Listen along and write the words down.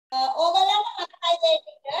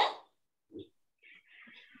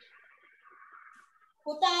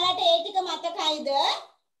පුතාලට ඒ ටික මතකයිද?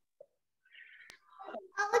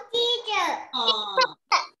 ඔව් ටීචර්.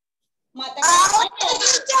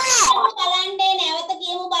 බලන්නේ නැවත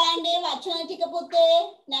කියමු බලන්නේ වචන ටික පුතේ.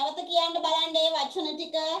 නැවත කියන්න බලන්නේ වචන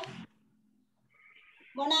ටික.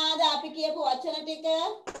 මොනවාද අපි කියපු වචන ටික?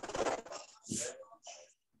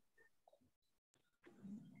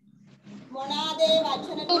 මොනවාද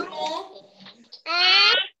වචන ටික?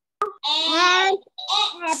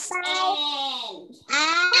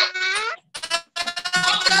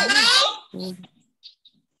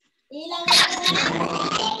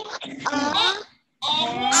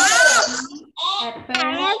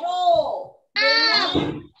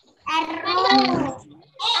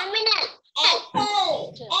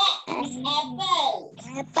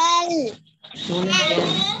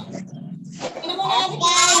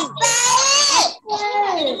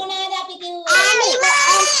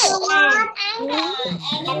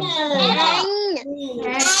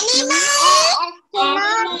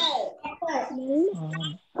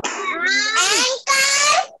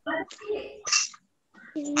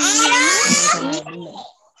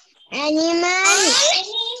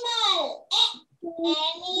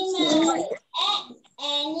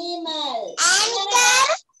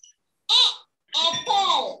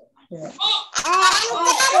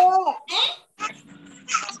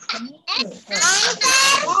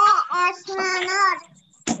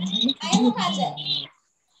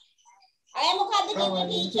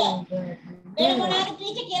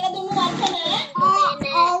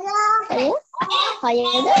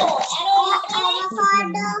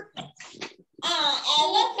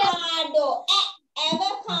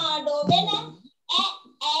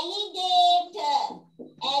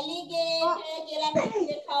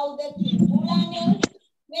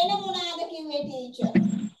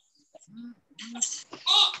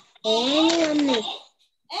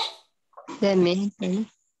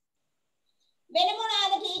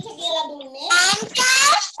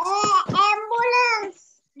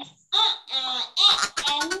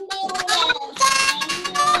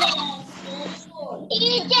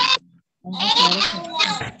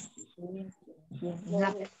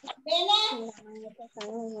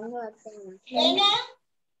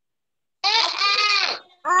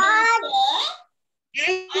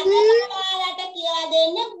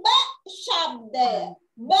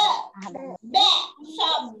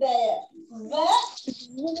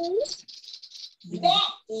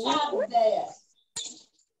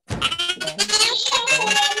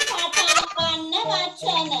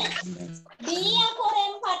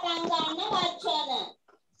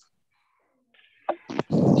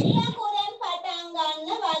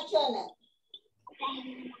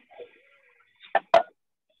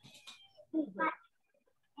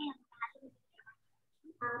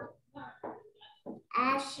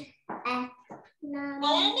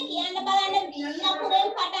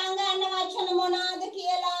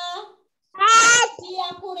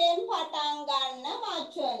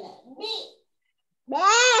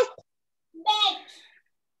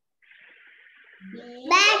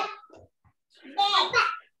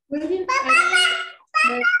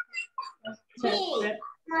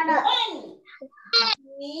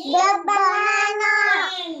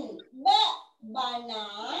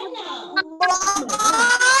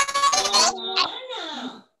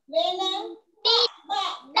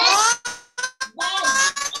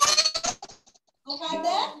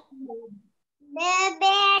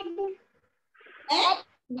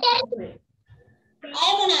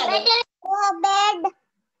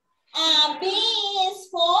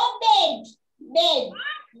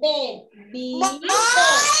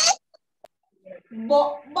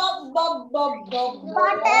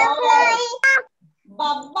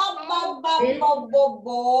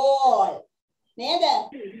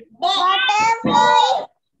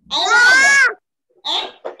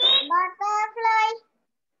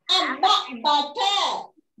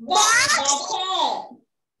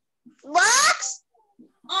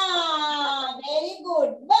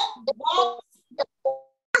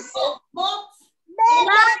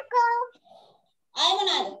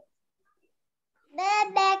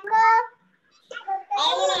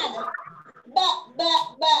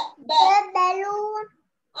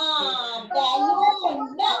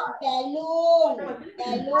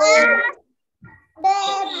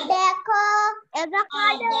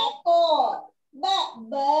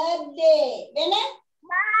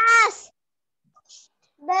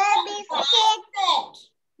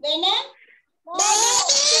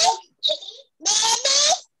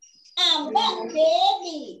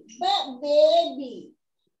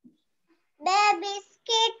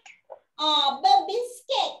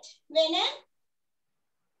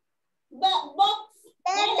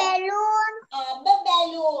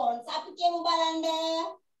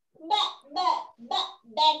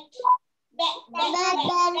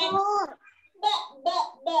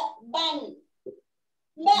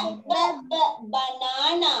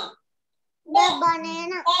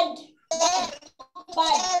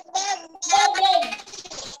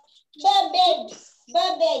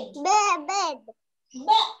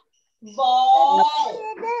 Ball.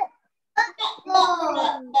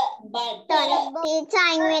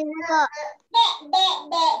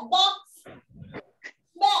 Box.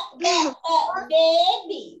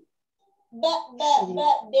 Baby. Baby.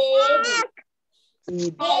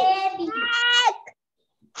 Baby.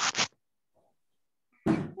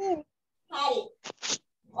 හරි.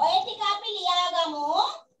 ඔය ටික අපි ලියාගමු.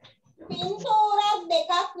 පින්තූරක්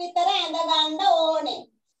දෙකක් විතර ඇඳ ගන්න ඕනේ.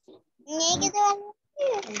 මේකද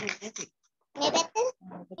මේ පැත්ත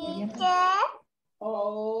ටීචර්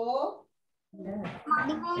ඕ මම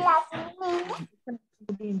මේ ලස්සන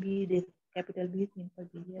B capital B simple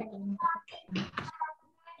B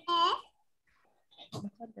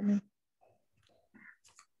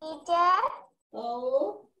teacher ඔව්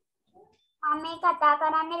මම මේ කතා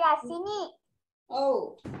කරන්නේ ලස්සනයි ඔව්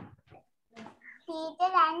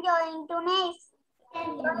teacher I'm going to nice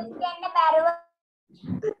යන්න බැරුව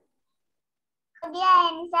ගියා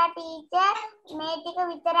ඒ නිසා ටීචර් මේ ටික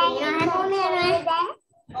විතරයි දැන්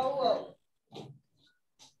ඔව් ඔව්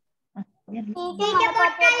ටීචර්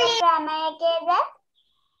පොතේ ග්‍රාමර් එකේද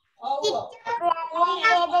ඔව් ග්‍රාමර්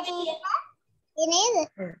එකේද ටීචර් නේද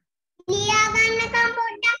ලියා ගන්නකම්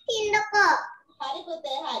පොඩ්ඩක් ඉන්නකෝ හරි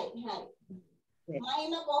පුතේ හරි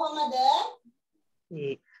මහිම කොහමද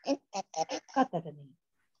කතරනේ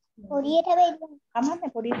පොඩියට වෙන්න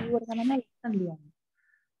කමන්නේ පොඩි ලියුවට කමන්නේ ඉස්සන් ලියන්න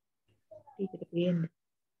ටීචර්ට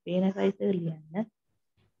පේන සයිස් එක ලියන්න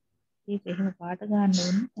ඒක එහෙම පාට ගන්න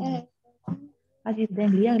ඕනේ අජිත්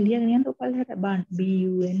දැන් ලියගෙන යන්න ඔයාලට බන්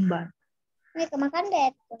BUN බන් මේක මකන්න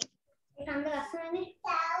ඇත්ත ඒක අඳ ලස්සනනේ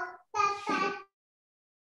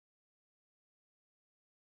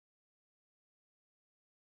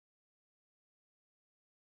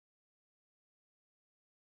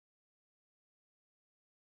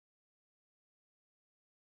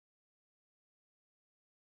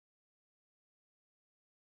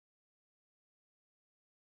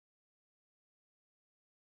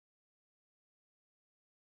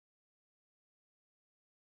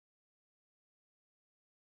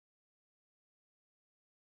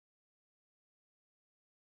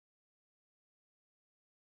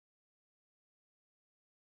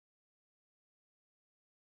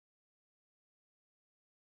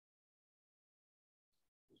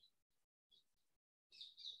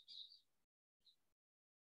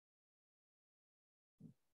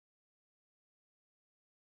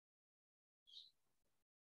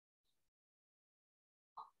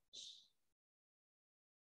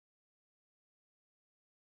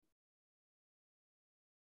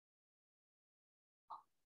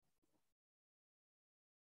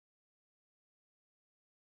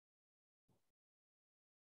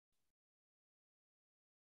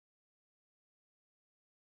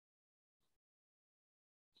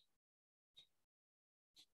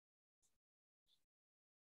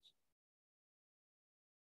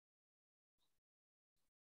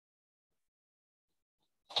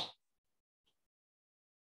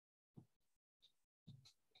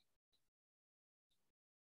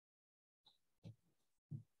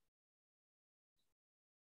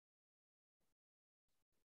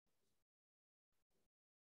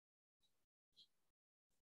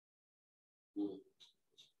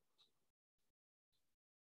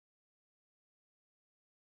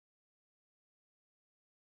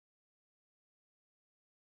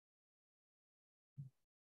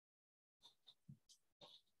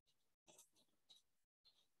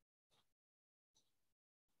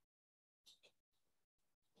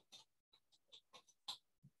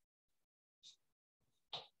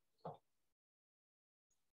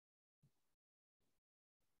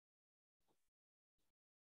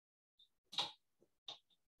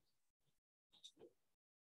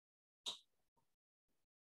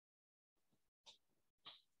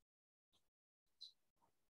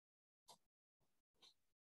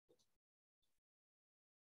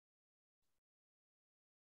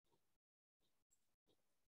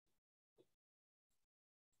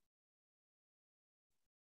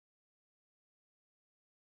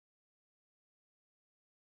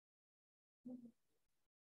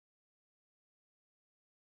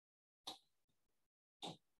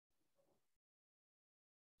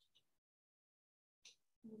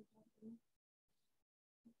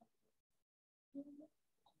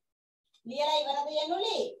ලියලා ඉවරද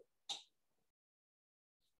යනුලි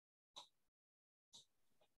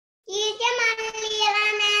ටීචර් මම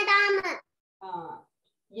ලියලා නෑ තාම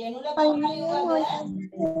යනුල කොහොමද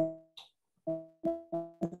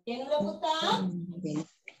යනුල පුතා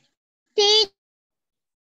ටීචර්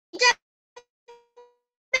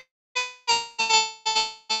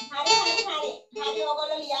හරි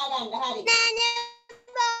ඔයගොල්ලෝ ලියා ගන්න හරි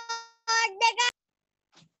බෝඩ් එක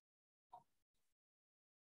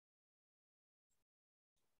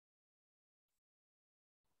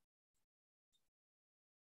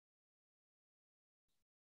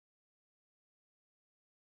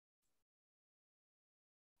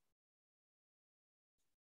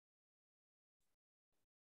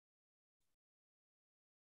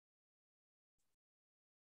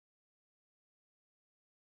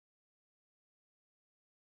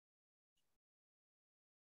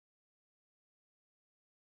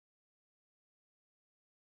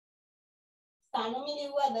තනුමි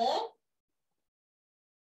ලිව්වද?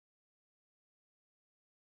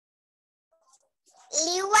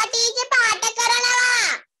 ලිව්වා ටීචර් පාට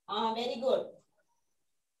කරනවා. very good.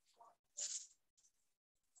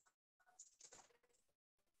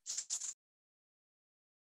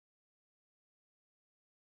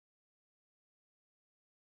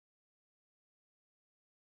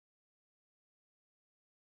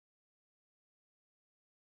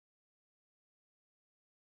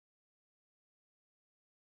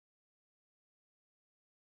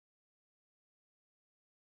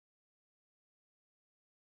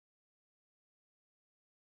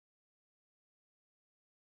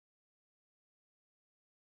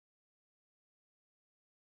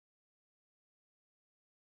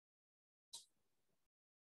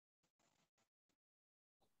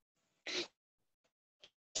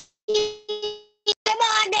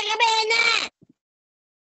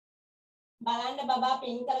 බලන්න බබා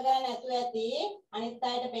පින් කරගෙන නැතුව ඇති අනිත්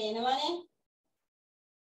අයට පේනවනේ.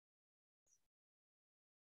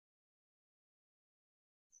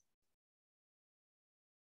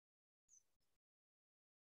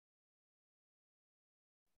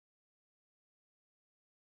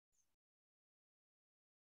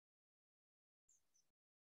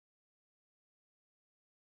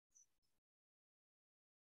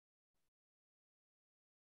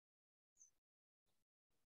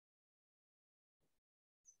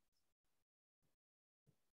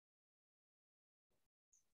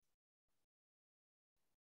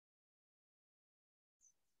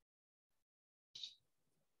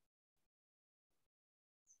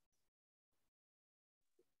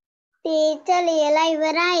 ටීචර් ලියලා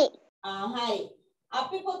ඉවරයි. හරි.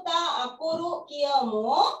 අපි පුතා අකුරු කියවමු.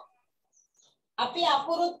 අපි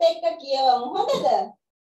අකුරුත් එක්ක කියවමු. හොඳද?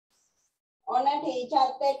 ඔන්න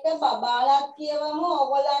ටීචර්ත් එක්ක බබාලත් කියවමු.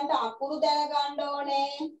 ඕගොල්ලන්ට අකුරු දැනගන්න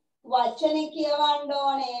ඕනේ. වචනේ කියවන්න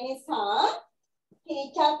ඕනේ. නිසා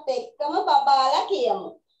ටීචර්ත් එක්කම බබාලා කියමු.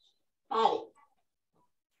 හරි.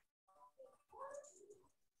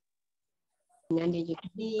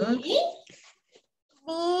 D T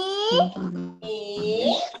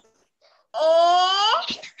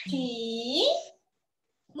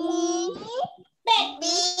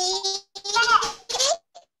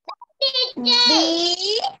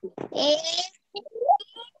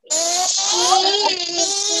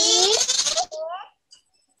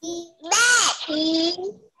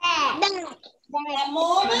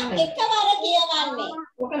හැමෝම එකවර කියවන්නේ.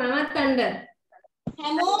 ඔක නවත්තන්න.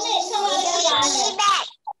 හැමෝම එකවර කියවන්නේ.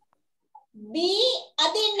 B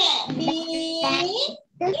අදින්නේ B A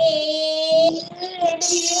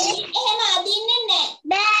එහෙම අදින්නේ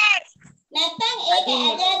නැහැ. නැත්තම් ඒක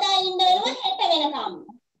ඇදලා ඉන්න වෙනවා හෙට වෙනකම්.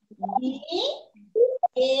 B A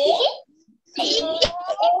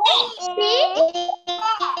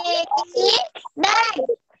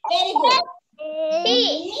very good. B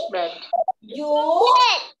U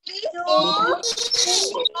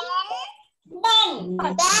Bun.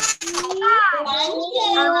 Bun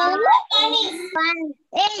කියලා bunnies.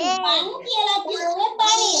 Bun කියලා කිව්වේ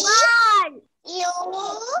bunnies.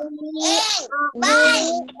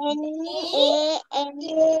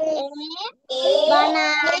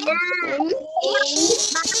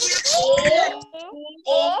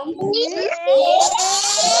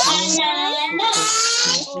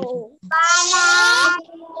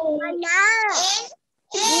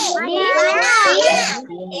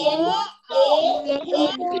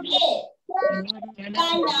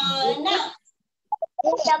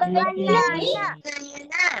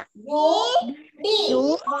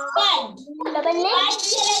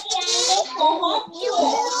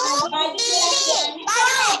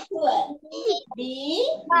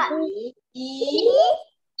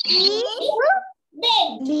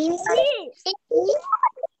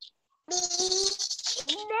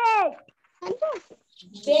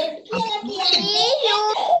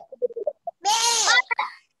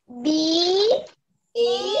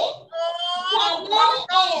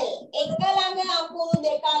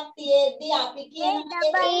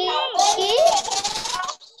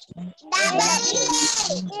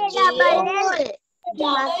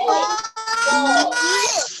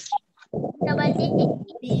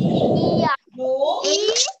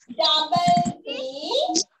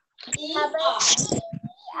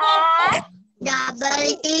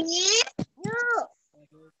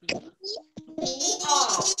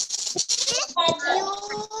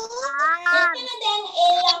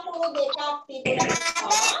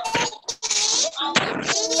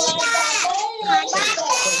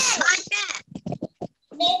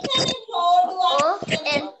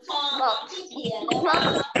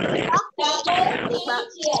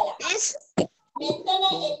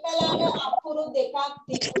 දෙකක්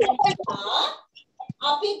තිබුණ නිසා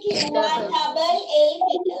අපි කිව්වා double L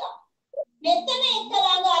කියලා. මෙතන එක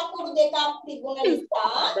ළඟ අකුරු දෙකක් තිබුණ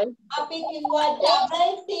නිසා අපි කිව්වා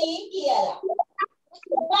double T කියලා.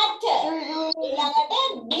 but ඊළඟට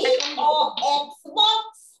BOX box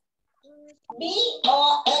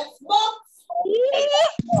BOX box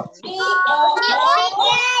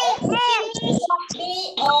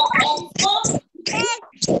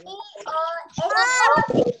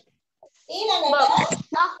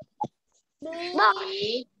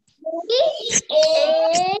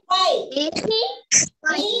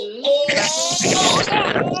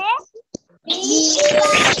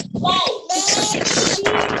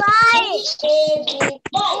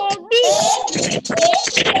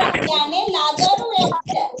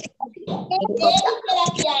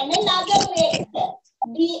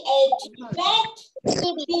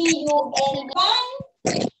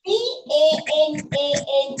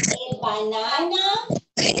banana,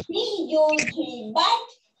 BUG but,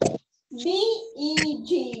 BEG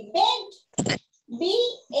bed,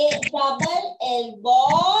 BALL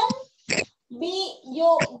ball,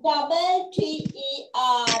 BUTTER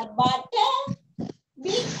butter,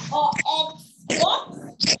 BOX box,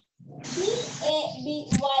 BABY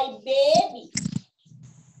baby.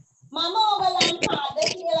 මම ඔයගලන්ට අද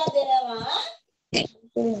කියලා දෙනවා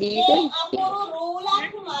මේ අකුරු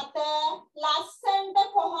රූලක් මත ලස්සනට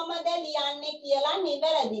කොහොමද ලියන්නේ කියලා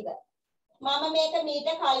නිවැරදිව. මම මේක මීට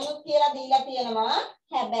කලිනුත් කියලා දීලා තියෙනවා.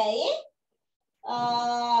 හැබැයි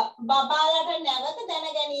බබාලට නැවත දැන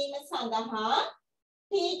ගැනීම සඳහා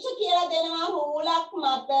ටීචර් කියලා දෙනවා රූලක්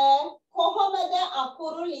මත කොහොමද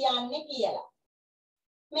අකුරු ලියන්නේ කියලා.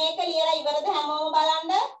 මේක ලියලා ඉවරද හැමෝම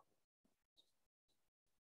බලන්න?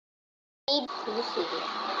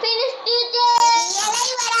 Finish teacher.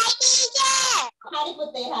 හරි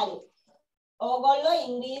පුතේ හරි. ඕගොල්ලෝ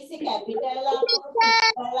ඉංග්‍රීසි කැපිටල්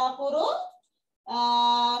අකුරු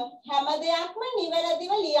හැම දෙයක්ම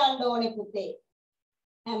නිවැරදිව ලියන්න ඕනේ පුතේ.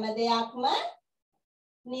 හැම දෙයක්ම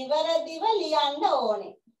නිවැරදිව ලියන්න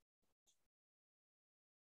ඕනේ.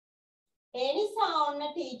 ඒ නිසා ඔන්න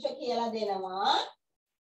ටීචර් කියලා දෙනවා.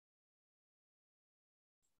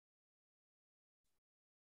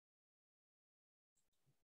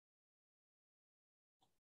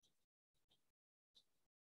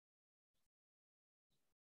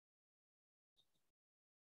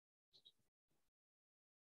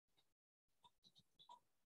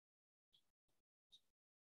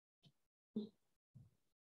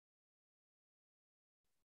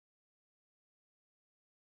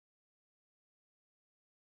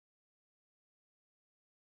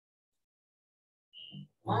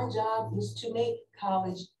 My job is to make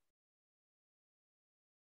college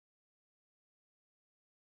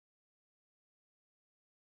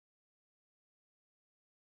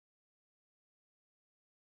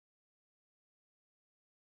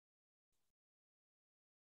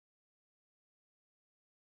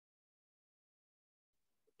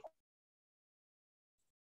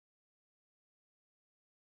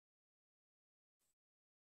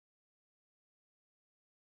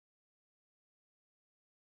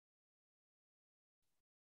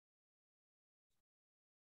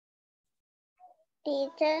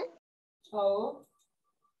Teacher. ඔව්.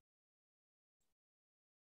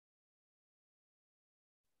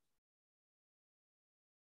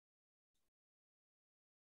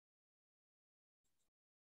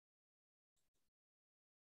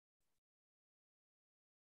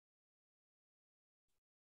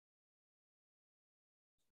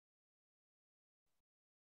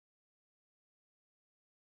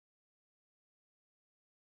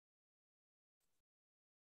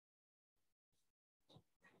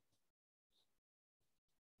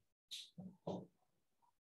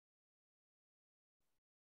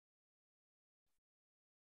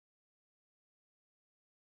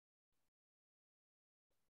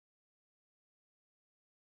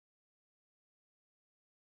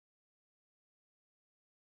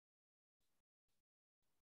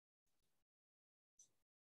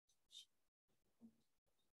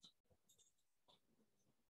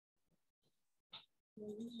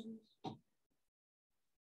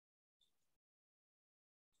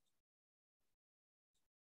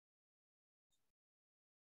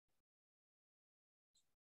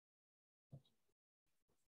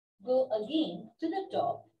 Go again to the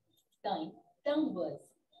top, time downwards.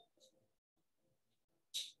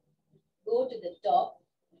 Go to the top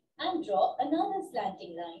and draw another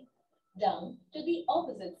slanting line down to the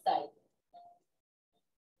opposite side.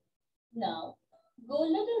 Now, go a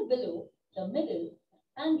little below the middle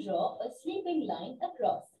and draw a sleeping line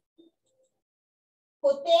across.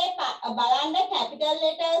 පුතේ බලන්න capital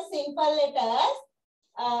letters simple letters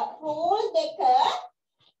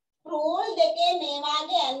rule දෙකේ මේ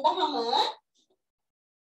වාගේ ඇඳහම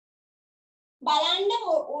බලන්න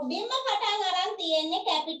උඩින්ම පටන් අරන් තියෙන්නේ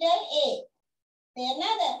capital A.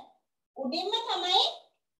 තේරෙනවද? උඩින්ම තමයි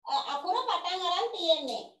අකුර පටන් අරන්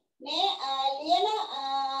තියෙන්නේ. මේ ලියන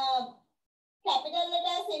capital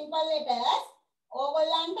letters simple letters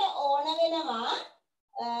ඕගොල්ලන්ට ඕන වෙනවා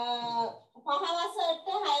 5 වසරට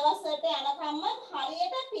 6 වසරට යනකම්ම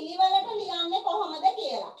හරියට පිළිවෙලට ලියන්නේ කොහොමද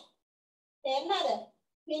කියලා. තේරුණාද?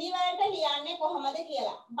 පිළිවෙලට ලියන්නේ කොහොමද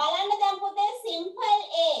කියලා. බලන්න දැන් පුතේ simple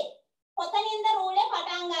A කොතනින්ද රූලේ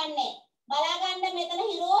පටන් ගන්නෙ? බලා ගන්න මෙතන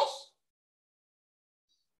හිරෝෂ්.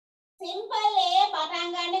 simple A පටන්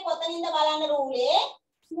ගන්නෙ කොතනින්ද බලන්න රූලේ?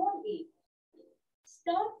 Small a.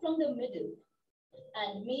 Start from the middle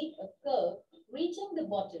and make a curve reaching the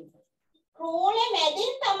bottom. රූලේ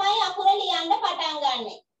මැදින් තමයි අකුර ලියන්න පටන්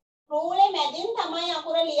ගන්නෙ. රූලේ මැදින් තමයි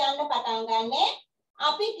අකුර ලියන්න පටන් ගන්නෙ.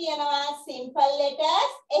 අපි කියනවා simple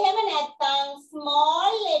letters එහෙම නැත්නම්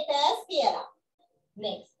small letters කියලා.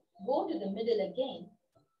 Next, go to the middle again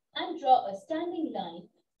and draw a standing line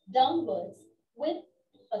downwards with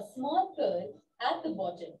a small curve at the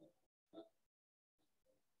bottom.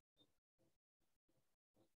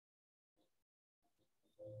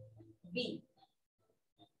 B.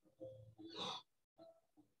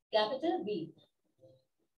 Capital B.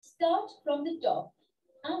 Start from the top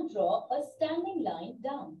and draw a standing line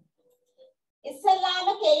down. ඉස්සල්ලාම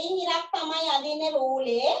කෙලින් ඉරක් තමයි අදින්නේ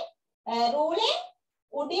රූලේ. රූලේ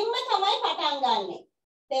උඩින්ම තමයි පටන් ගන්නෙ.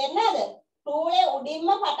 තේරෙනවද? රූලේ උඩින්ම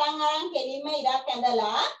පටන් අරන් කෙලින්ම ඉරක්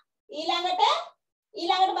ඇඳලා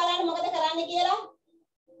ඊළඟට බලන්න මොකද කරන්න කියලා.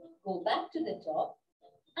 Go back to the top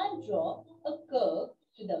and draw a curve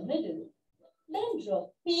to the middle. Then draw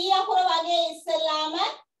P අකුර වගේ ඉස්සල්ලාම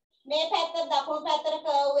මේ පැත්ත දකුණු පැත්තට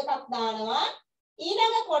කර්ව් එකක් දානවා.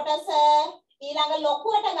 ඊළඟ කොටස ඊළඟ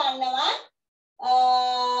ලොකුවට ගන්නවා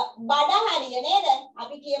බඩ හරිය නේද?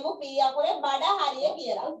 අපි කියමු P අකුරේ බඩ හරිය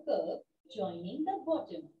කියලා. a curve joining the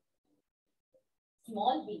bottom.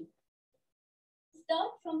 Small b.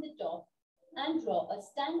 Start from the top and draw a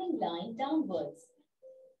standing line downwards.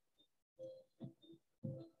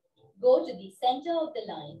 Go to the center of the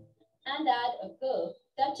line and add a curve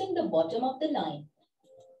touching the bottom of the line.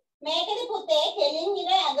 මේකෙදි පුතේ කෙලින් ඉර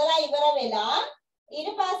ඇඳලා ඉවර වෙලා ඊට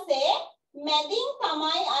පස්සේ මැදින්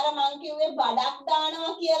තමයි අර මං කිව්වේ බඩක්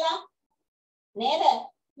දානවා කියලා නේද?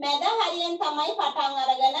 මැද හරියෙන් තමයි පටන්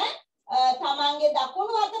අරගෙන තමන්ගේ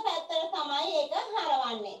දකුණු අත පැත්තට තමයි ඒක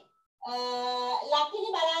හරවන්නේ. ලක්ෂණි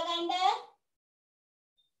බලා ගන්න.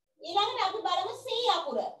 ඊළඟට අපි බලමු C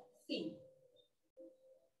අකුර. C.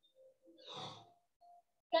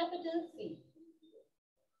 Capital C.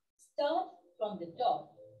 Start from the top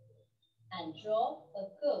and draw a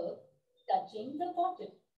curve touching the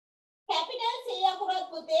bottom. Capital C අකුරත්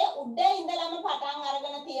පුතේ උඩ ඉඳලම පටන්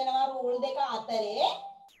අරගෙන තියෙනවා රූල් දෙක අතරේ.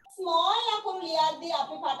 Small අකුරු ලියද්දී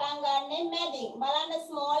අපි පටන් ගන්නෙ මැදින්. බලන්න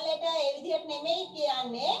small letter ඒ විදිහට නෙමෙයි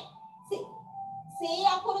කියන්නේ. C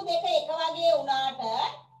අකුරු දෙක එක වගේ වුණාට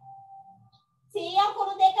C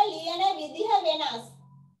අකුරු දෙක ලියන විදිහ වෙනස්.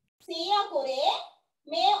 C අකුරේ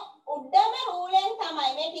මේ උඩම රූලෙන්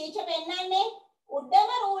තමයි මේ ටීචර් පෙන්නන්නේ. උඩම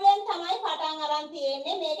රූලෙන් තමයි පටන් අරන්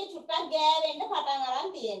තියෙන්නේ. මේකේ චුට්ටක් ගෑවෙන්න පටන්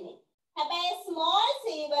අරන් තියෙන්නේ. හැබැයි small c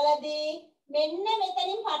වලදී මෙන්න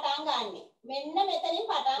මෙතනින් පටන් ගන්නෙ. මෙන්න මෙතනින්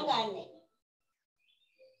පටන් ගන්නෙ.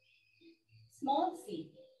 Small c.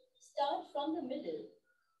 Start from the middle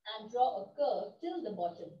and draw a curve till the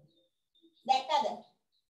bottom. දැක්කද?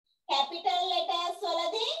 capital letters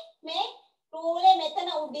වලදී මේ රූලේ මෙතන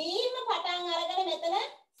උඩින්ම පටන් අරගෙන මෙතන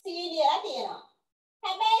c ලියලා තියෙනවා.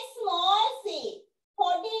 හැබැයි small c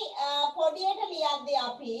පොඩියට ලියද්දී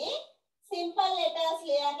අපි simple letters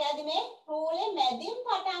ලියලා කියද්දී මේ රූලේ මැදින්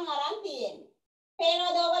පටන් අරන් තියෙන්නේ.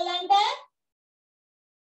 පේනවද ඔයගොල්ලන්ට?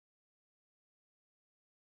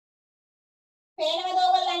 පේනවද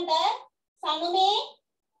ඔයගොල්ලන්ට? සනුමේ?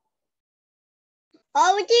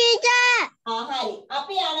 ඔව් ටීචර්. හරි.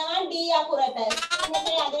 අපි යනවා D අකුරට.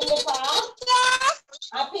 මෙතන යදින්න එපා.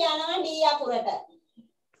 අපි යනවා D අකුරට.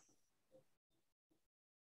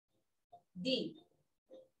 D.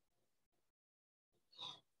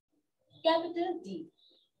 Capital D.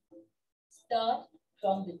 Start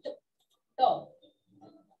from the top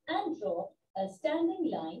and draw a standing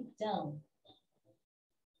line down.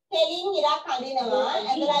 කෙලින් ඉරක් අඳිනවා.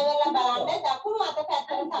 ඇඳලා ඉවරලා බලන්න දකුණු අත පැත්තට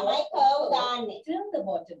තමයි කර්ව් දාන්නේ. Till the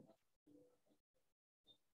bottom.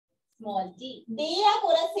 Small d. D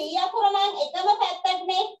අකුර C අකුර නම් එකම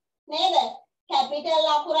පැත්තටනේ නේද? capital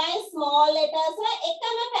අකුරයි small letters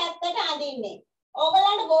එකම පැත්තට අඳින්නේ.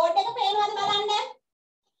 ඕගලන්ට බෝඩ් එක පේනවද බලන්න?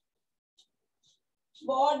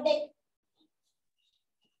 board එක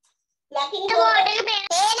ලකිනි board board එක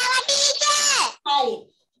පේනවා ටීචර්. හරි.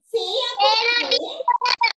 C අකුරේ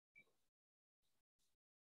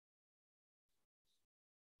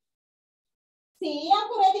C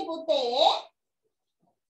අකුරේදී පුතේ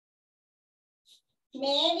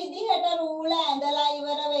මේ විදිහට රූල ඇඳලා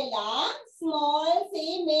ඉවර වෙලා small c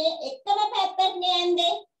මේ එකම පැත්තට යන්නේ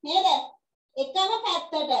නේද? එකම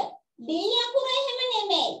පැත්තට. D අකුර එහෙම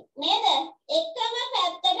නෙමෙයි නේද? එකම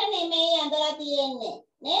පැත්තට නෙමෙයි ඇඳලා තියෙන්නේ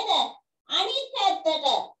නේද? අනිත් පැත්තට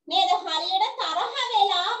නේද? හරියට තරහ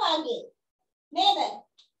වෙලා වගේ නේද?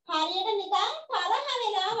 හරියට නිකන් තරහ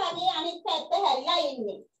වෙලා වගේ අනිත් පැත්ත හැරිලා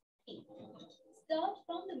ඉන්නේ. Start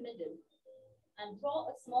from the middle and draw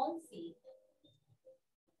a small C.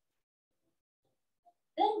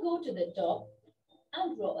 Then go to the top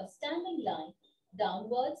and draw a standing line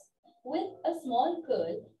downwards with a small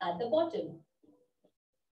curl at the bottom.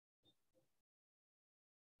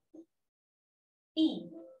 E.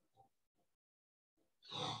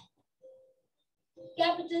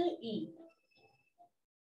 Capital E.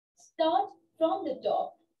 Start from the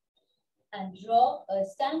top and draw a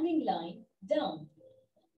standing line down.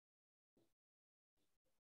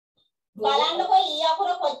 බලන්නකො ඊ අකුර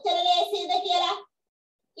කොච්චර ලේසියද කියලා.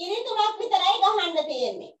 ඉරි තුනක් විතරයි ගහන්න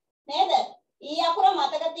තියෙන්නේ නේද? ඊ අකුර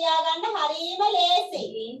මතක තියාගන්න හරියම ලේසි.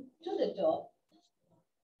 Again to the top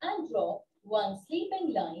and draw one sleeping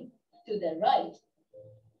line to the right.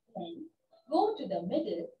 Then go to the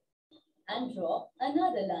middle and draw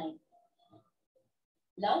another line.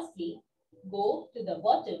 Lastly, go to the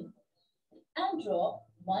bottom and draw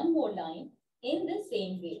one more line in the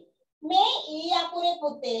same way. මේ ඊ අකුරේ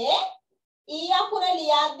පුතේ ඊ අකුර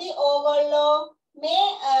ලියද්දි ඕගොල්ලෝ මේ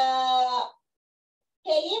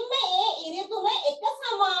කෙලින්ම ඒ ඉරි තුන එක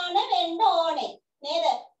සමාන වෙන්න ඕනේ නේද?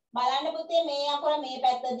 බලන්න පුතේ මේ අකුර මේ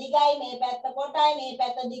පැත්ත දිගයි මේ පැත්ත කොටයි මේ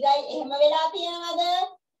පැත්ත දිගයි එහෙම වෙලා තියෙනවද?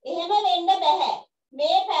 එහෙම වෙන්න බෑ.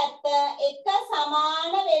 මේ පැත්ත එක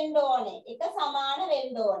සමාන වෙන්න ඕනේ. එක සමාන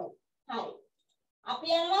වෙන්න ඕනේ. හරි. අපි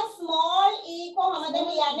යනවා small e කොහමද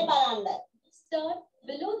ලියන්නේ බලන්න. Start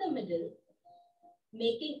below the middle,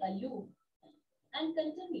 making a loop and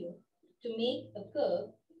continue to make a curve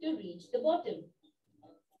to reach the bottom.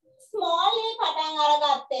 small e පටන්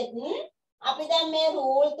අරගත්තෙත් අපි දැන් මේ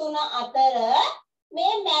රූල් තුන අතර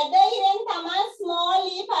මේ මැද ඉරෙන් තමයි small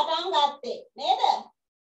e පටන් ගත්තේ නේද?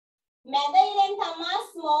 මැද ඉරෙන් තමයි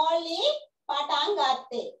small e පටන්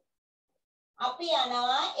ගත්තේ. අපි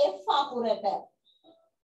යනවා F අකුරට.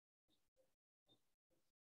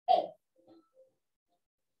 F.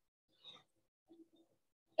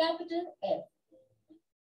 Capital F.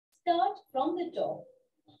 Start from the top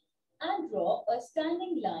and draw a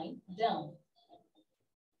standing line down.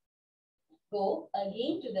 Go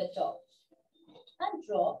again to the top and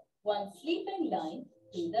draw one sleeping line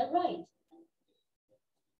to the right.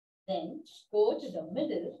 Then go to the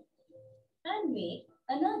middle and make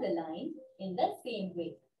another line in the same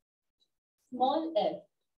way. Small f.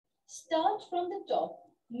 Start from the top,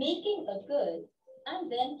 making a curl,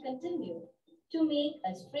 and then continue to make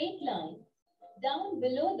a straight line down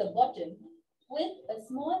below the bottom with a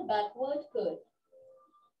small backward curve.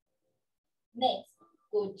 Next,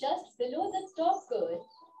 go just below the top curve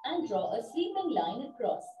and draw a sleeping line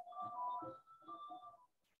across.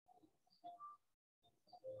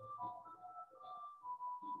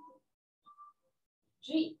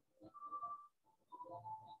 G.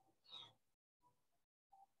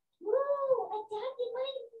 Woo! Adapted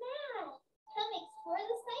mind of math. Come explore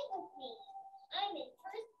the site with me. I'm in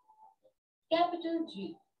first. Capital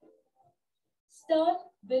G. Start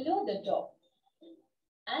below the top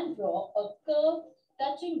and draw a curve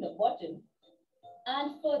touching the bottom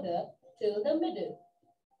and further till the middle.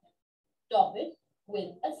 Top it with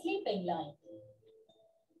a sleeping line.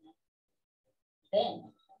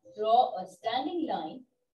 Then draw a standing line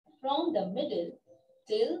from the middle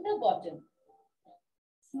till the bottom.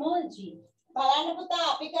 Small g. බලන්න පුතා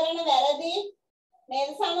අපි කරන වැරදි නේද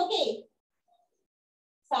සනුකි?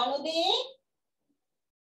 සනුදී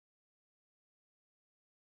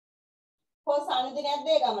කො සනුදී නැද්ද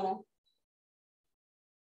ඒ ගමන?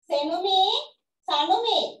 සෙනුමි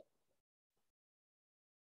සනුමි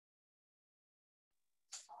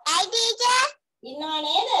Hi teacher. ඉන්නව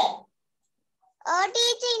නේද? Oh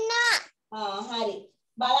teacher ඉන්නවා. හරි.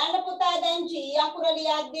 බලන්න පුතා දැන් G අකුර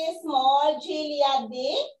ලියද්දී small g ලියද්දී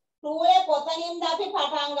රූලේ කොතනින්ද අපි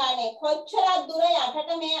පටන් ගන්නෙ? කොච්චරක් දුර යටට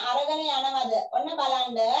මේ අරගෙන යනවද? ඔන්න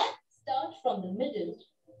බලන්න. Start from the middle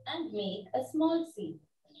and make a small C.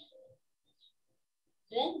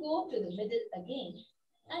 Then go to the middle again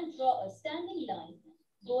and draw a standing line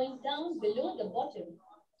going down below the bottom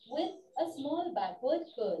with a small backward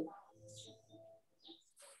curl.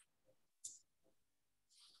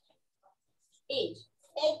 H.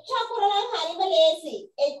 H අකුර නම් හරිම ලේසි.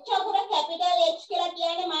 H අකුර capital H කියලා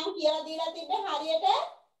කියන්නේ මම කියලා දීලා තිබ්බේ හරියට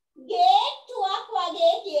ගේට්ටුවක්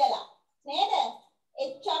වගේ කියලා. නේද?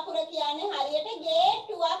 H අකුර කියන්නේ හරියට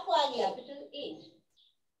ගේට්ටුවක් වගේ. Capital H.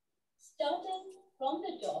 Starting from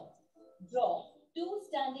the top, draw two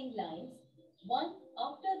standing lines, one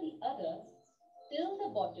after the other, till the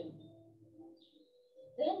bottom.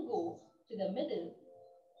 Then go to the middle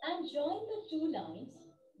and join the two lines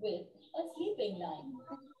with a sleeping line.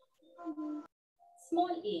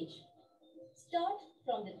 Small h. Start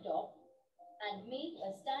from the top and make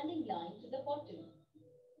a standing line to the bottom.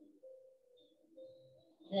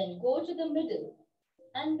 Then go to the middle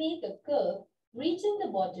and make a curve reaching the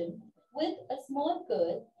bottom with a small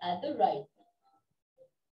curl at the right.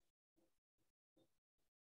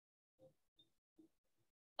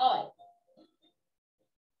 I.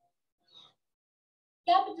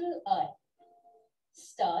 Capital I.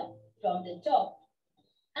 Start from the top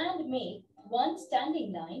and make one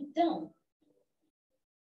standing line down.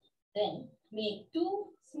 Then make two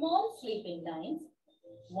small sleeping lines,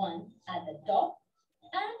 one at the top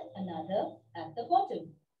and another at the bottom.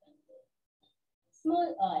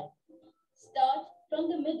 Small I. Start from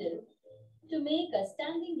the middle to make a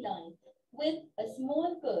standing line with a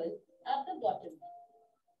small curl at the bottom.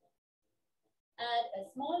 Add a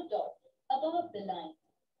small dot above the line.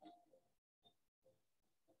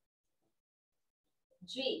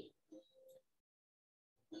 J.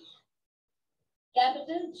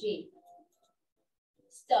 Capital J.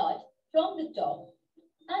 Start from the top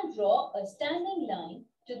and draw a standing line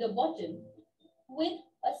to the bottom with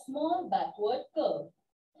a small backward curve.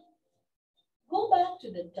 Go back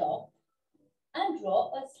to the top and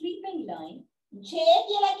draw a sleeping line. J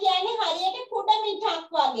කියලා කියන්නේ හරියට කුඩ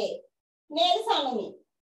මිටක් වගේ. නේද සනුමි?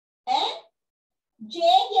 ඈ? J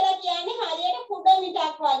කියලා කියන්නේ හරියට කුඩ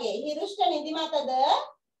මිටක් වගේ. හිරුෂ්ට නිදිමතද?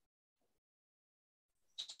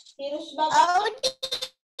 හිරුෂ් බබා. ඔව්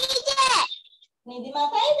ටීචර්.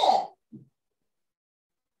 නිදිමතයිද?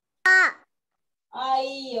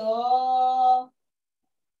 අයියෝ.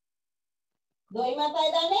 දොයි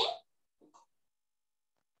මතයිද නේ?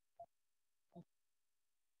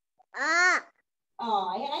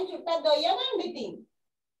 එහෙනම් චුට්ටක් දොයිය ගන්න ඉතින්.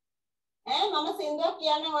 මම සින්දුවක්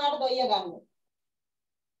කියන්න ඔයාලට දොයිය ගන්න.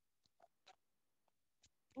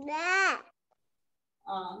 නෑ.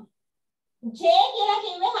 J කියලා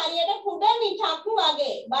කිව්වේ හරියට කුඩ මිටක්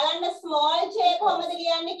වගේ. බලන්න small j කොහොමද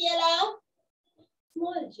ලියන්නේ කියලා?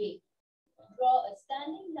 Small j. Draw a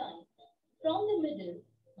standing line from the middle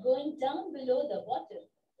going down below the bottom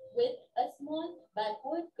with a small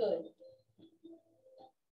backward curve.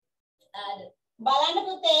 Add. බලන්න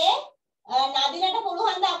පුතේ නදිනට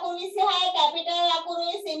පුළුවන් ද අකුරු 26 කැපිටල්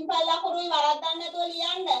අකුරුයි සිම්පල් අකුරුයි වරද්දන්න නැතුව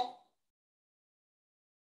ලියන්න.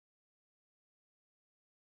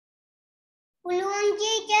 පුළුවන්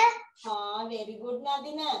teacher. very good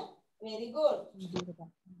නදින. very good.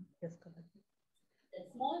 The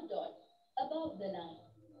small dot above the line.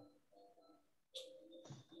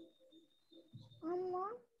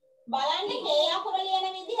 බලන්න K අකුර ලියන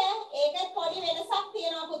විදිහ ඒකත් පොඩි වෙනසක්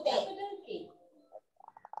තියෙනවා පුතේ. Capital K.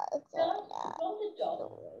 Start from the top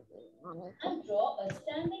and draw a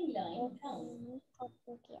standing line down.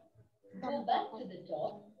 Go back to the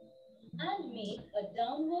top and make a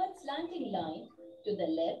downward slanting line to the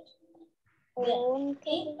left. Then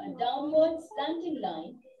take a downward slanting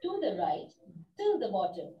line to the right till the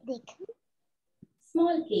bottom.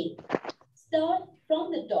 Small k. Start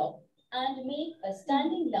from the top and make a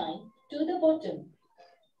standing line to the bottom.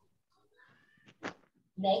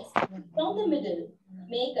 Next, from the middle,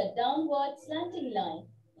 make a downward slanting line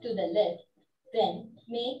to the left. Then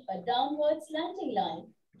make a downward slanting line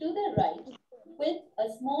to the right with a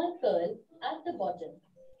small curl at the bottom.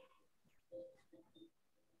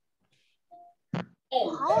 L.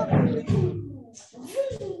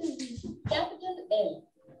 Capital L.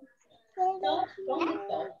 Start from the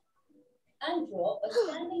top and draw a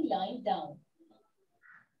standing line down.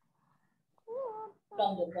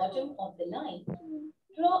 From the bottom of the line,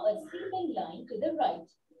 draw a sleeping line to the right.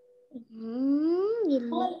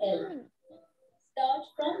 Small L. Start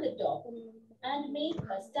from the top and make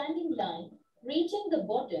a standing line reaching the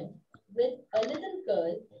bottom with a little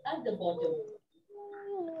curl at the bottom.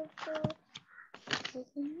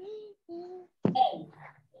 M.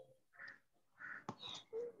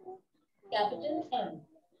 Capital M.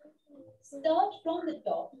 Start from the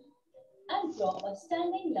top and draw a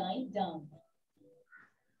standing line down.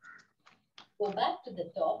 Go back to the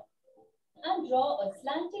top and draw a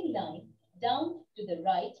slanting line down to the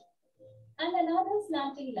right and another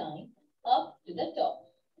slanting line up to the top.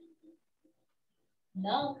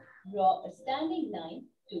 Now draw a standing line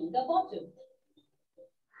to the bottom.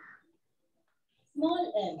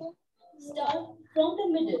 Small m. Start from the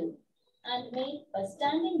middle and make a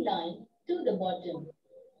standing line to the bottom.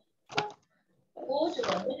 Go to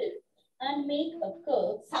the middle and make a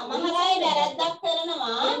curve. සමහර අය වැරද්දක්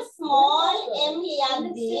කරනවා small m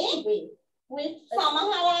ලියද්දී with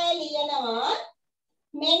සමහර අය ලියනවා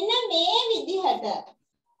මෙන්න මේ විදිහට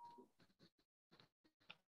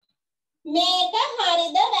මේක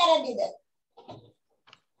හරිද වැරදිද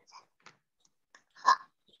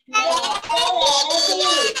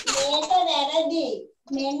මේක වැරදි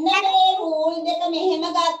මෙන්න මේ රූල් දෙක මෙහෙම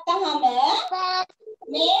ගත්තහම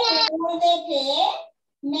මේ රූල් දෙකේ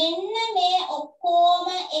මෙන්න මේ ඔක්කොම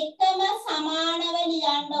එකම සමානව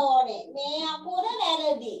ලියන්න ඕනේ මේ අකුර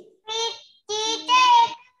වැරදි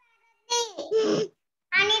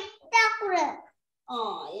අනිත් අකුර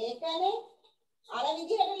ඒකනේ අර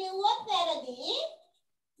විදිහට ලියුවොත් වැරදි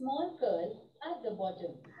small curl at the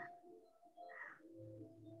bottom.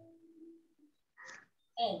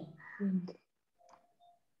 N.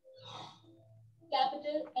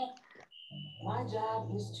 Capital N. My job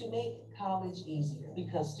is to make college easier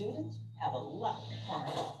because students have a lot of fun.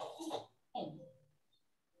 N.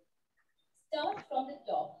 Start from the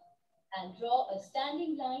top and draw a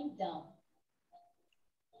standing line down.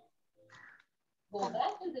 Go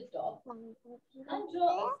back to the top and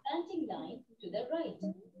draw a slanting line to the right.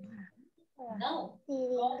 Now,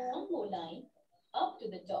 draw one more line up to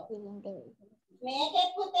the top. මේකෙත්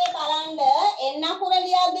පුතේ බලන්න එන්න අකුර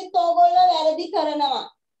ලියද්දිත් ඕගොල්ලෝ වැරදි කරනවා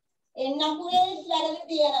එන්න අකුරේ වැරදි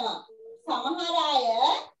තියෙනවා සමහර අය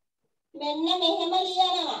මෙන්න මෙහෙම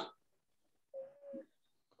ලියනවා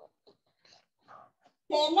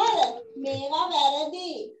තේරෙනවද මේවා වැරදි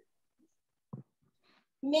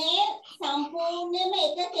මේ සම්පූර්ණයෙන්ම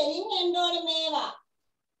එක කෙලින් එන්න ඕනේ මේවා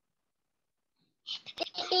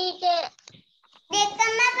ටීචර්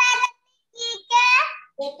දෙකම වැරදි ටීචර්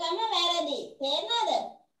දෙකම වැරදි තේරෙනවද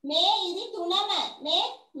මේ ඉරි තුනම මේ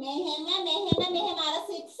මෙහෙම අර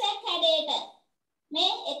 6 එක හැඩයට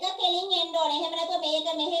මේ එක කෙලින් එන්න ඕනේ එහෙම නැත්නම්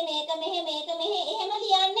මේක මෙහෙ එහෙම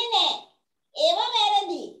ලියන්නේ නැහැ ඒවා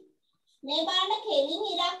වැරදි මේ බලන්න කෙලින්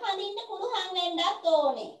ඉරක් අඳින්න පුළුවන් වෙන්නත්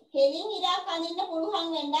ඕනේ කෙලින් ඉරක් අඳින්න පුළුවන්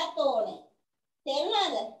වෙන්නත් ඕනේ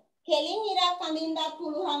තේරුණාද කෙලින් ඉරක් අඳින්නත්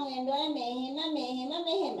පුළුවන් වෙන්න ඕනේ මෙහෙම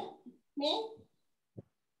මේ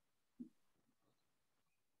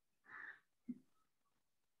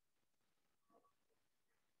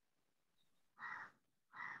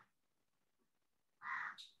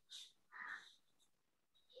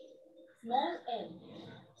Small n.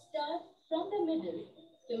 Start from the middle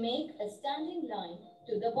to make a standing line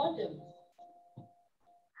to the bottom.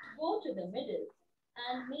 Go to the middle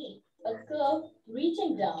and make a curve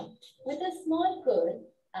reaching down with a small curl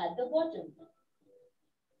at the bottom.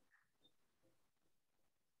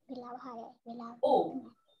 O.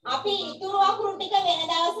 අපි ඉතුරු අකුරු ටික වෙන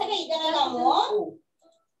දවසක ඉගෙන ගමු.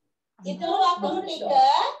 ඉතුරු අකුරු ටික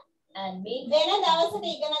and make වෙන දවසක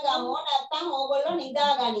ඉගෙන ගමු. නැත්නම් ඕගොල්ලෝ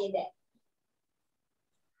නිදා ගනියද?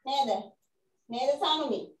 නේද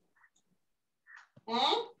සානුනි?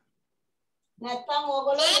 නැත්නම්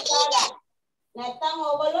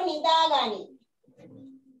ඕගොල්ලෝ නිදා ගනි.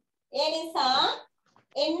 ඒ නිසා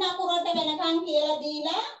එන්න අකුරට වෙනකන් කියලා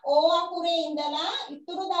දීලා ඕ අකුරේ ඉඳලා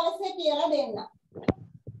ඉතුරු දවසේ කියලා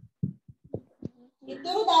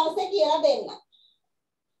දෙන්න.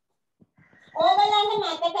 ඕගොල්ලන්ට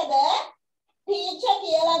මතකද ටීචර්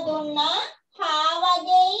කියලා දුන්නා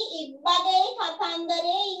හාවගේ ඉබ්බගේ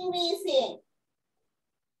කතන්දරේ ඉංග්‍රීසියෙන්.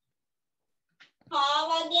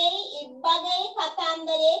 හාවගේ ඉබ්බගේ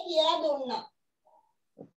කතන්දරේ කියලා දුන්නා.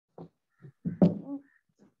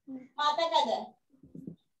 මතකද?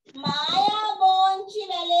 මායා බෝංචි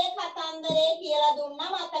වැලේ කතන්දරේ කියලා දුන්නා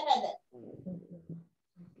මතකද?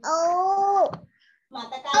 ඔව්.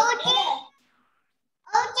 මතකයි ඔව්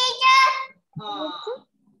ටීචර්.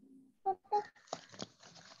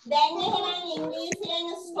 දැන් එහෙනම් ඉංග්‍රීසියෙන්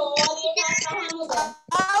ස්ටෝරි එකක් අහමුද?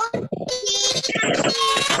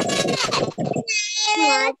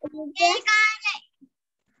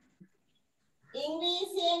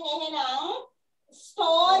 ඉංග්‍රීසියෙන් එහෙනම්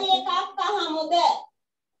ස්ටෝරි එකක් අහමුද?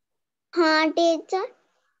 හා ටීචර්.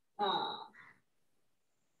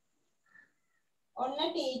 ඔන්න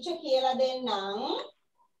ටීචර් කියලා දෙන්නම්.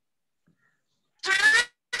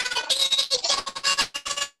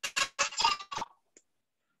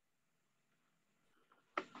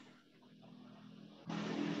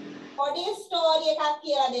 පොඩි ස්ටෝරි එකක්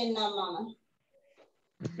කියලා දෙන්නම් මම.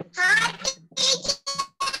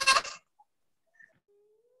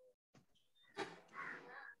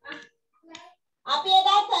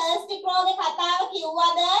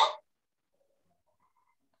 කිව්වද?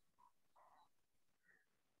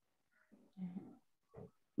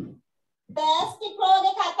 thirsty crow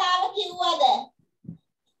ගේ කතාව කිව්වද?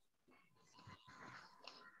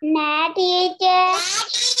 නෑ ටීචර්.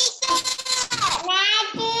 නෑ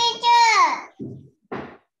ටීචර්.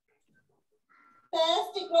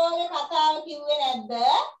 thirsty crow ගේ කතාව කිව්වේ නැද්ද?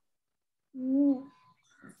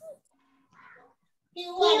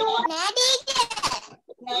 කිව්වනේ. නෑ ටීචර්.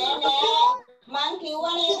 නෑ මං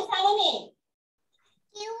කිව්වා නේද සමනේ?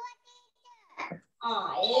 කිව්වා ටීචර්.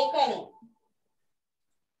 ඒකනේ.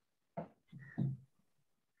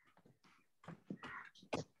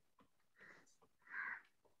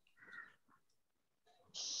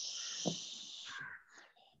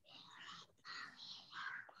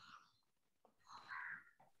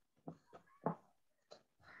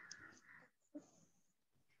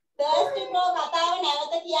 thirsty crow කතාව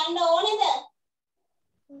නැවත කියන්න ඕනේද?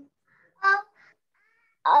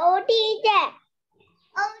 ඔව් ටීචර්.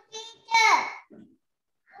 ඔව් ටීචර්.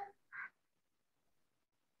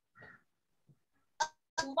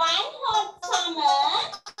 One hot summer.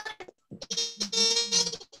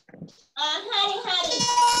 හරි.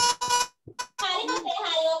 හරි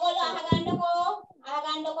ඔයගොල්ලෝ අහගන්නකෝ.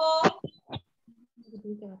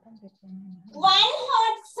 One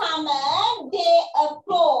hot summer day a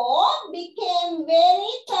crow became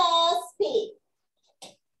very thirsty.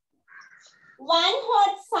 One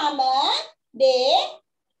hot summer day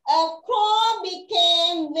a crow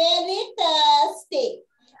became very thirsty.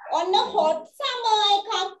 On a hot summer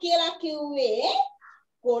එකක් කියලා කිව්වේ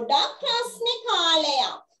ගොඩක් රස්නේ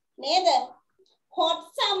කාලයක් නේද? hot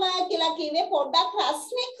summer කියලා කිව්වේ පොඩ්ඩක්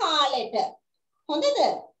රස්නේ කාලෙට. හොඳද?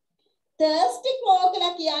 thirsty crow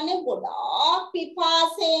කියලා කියන්නේ ගොඩාක්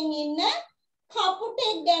පිපාසයෙන් ඉන්න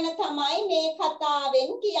කපුටෙක් ගැන තමයි මේ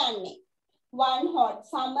කතාවෙන් කියන්නේ. One hot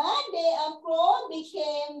summer day a crow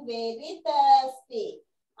became very thirsty.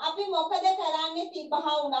 අපි මොකද කරන්නේ තිබහ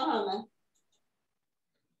වුණාම?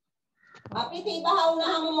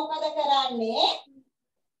 මොකද කරන්නේ?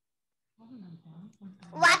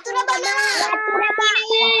 වතුර බොනවා.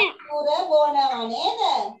 වතුර බොනවා නේද?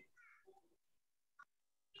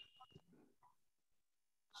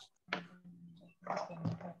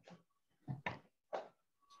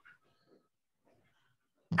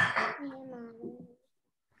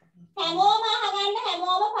 හැමෝම අහගන්න,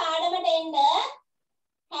 හැමෝම පාඩමට එන්න.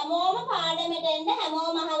 හැමෝම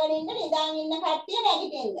අහගෙන ඉන්න. නිදාන් ඉන්න කට්ටිය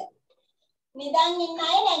නැගිටින්න. නිදාන් ඉන්න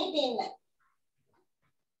අය නැගිටින්න.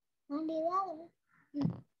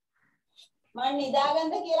 මම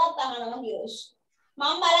නිදාගන්නද කියලාත් අහනවා කිරෝෂ්.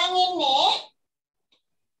 මම බලන් ඉන්නේ.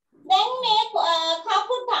 දැන් මේ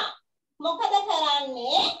කපුටා මොකද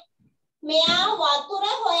කරන්නේ? මෙයා වතුර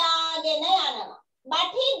හොයාගෙන යනවා.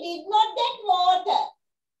 But he did not get water.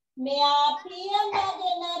 මෙයා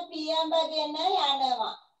පියඹගෙන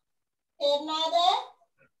යනවා. තේරුණාද?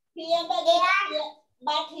 පියඹගෙන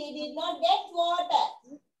but he did not get water.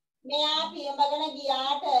 මෙයා පියඹගෙන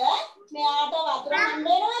ගියාට මෙයාට වතුර හම්බ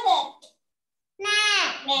වෙනවද?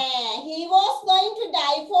 නෑ. He was going to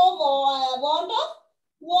die for want of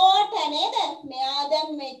water නේද? මෙයා දැන්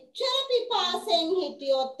මෙච්චර පිපාසෙන්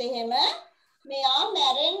හිටියොත් එහෙම මෙයා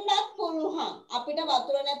මැරෙන්නත් පුළුවන්. අපිට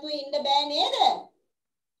වතුර නැතුව ඉන්න බෑ නේද?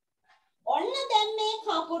 ඔන්න දැන් මේ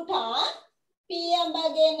කපුටා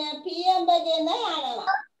පියඹගෙන යනවා.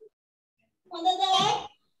 හොඳද?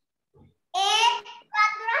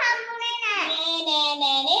 වතුර හම්බුනේ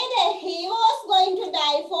නෑ නේද? He was going to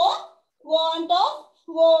die for want of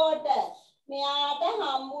water. මෙයාට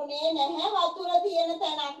හම්බුනේ නැහැ වතුර තියෙන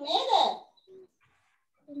තැනක් නේද?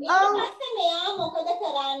 ඊට පස්සේ මෙයා මොකද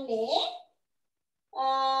කරන්නේ?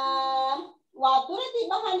 වතුර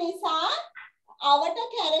තිබහ නිසා අවට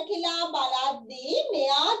කැරකිලා බලද්දී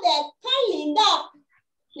මෙයා දැක්ක ලිඳක්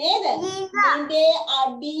නේද? ලිඳේ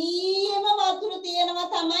අඩියම වතුර තියෙනවා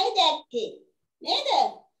තමයි දැක්කේ නේද?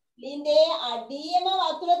 ලිඳේ අඩියම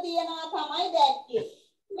වතුර තියෙනවා තමයි දැක්කේ.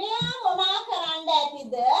 මෙයා මොනා කරන්න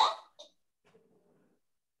ඇතිද?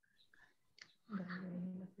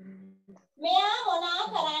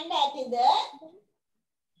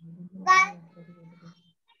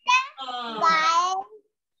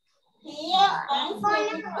 He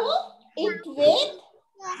answered to it with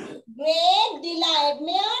great delight.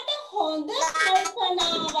 මෙයාට හොඳ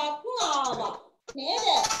කල්පනාවක් ආවා නේද?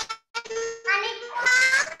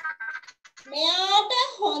 මෙයාට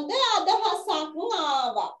හොඳ අදහසක්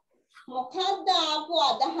ආවා. මොකක්ද ආපු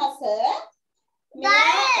අදහස?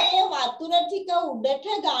 මෙයා වතුර ටික උඩට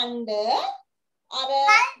ගන්න අර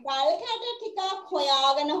ගල් කැට ටිකක්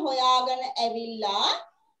හොයාගෙන ඇවිල්ලා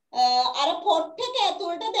අර පොට් එක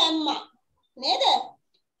ඇතුළට දැම්මා නේද?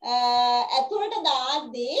 ඇතුළට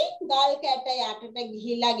දාද්දී ගල් කැට යටට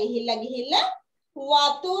ගිහිල්ලා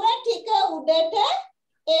වතුර ටික උඩට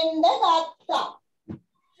එන්න ගත්තා.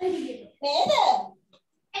 නේද?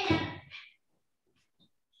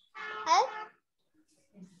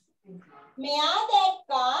 මෙයා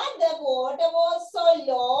දැක්කා the water was so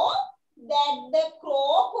low that the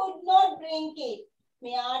crow could not drink it.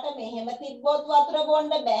 මෙයාට මෙහෙම තිබ්බොත් වතුර බොන්න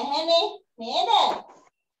බැහැනේ නේද?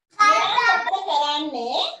 මෙයා මොකද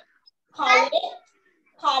කරන්නේ? කලේ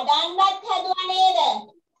කඩන්නත් හැදුවා නේද?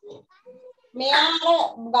 මෙයා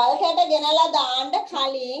ගල් කැට ගෙනලා දාන්න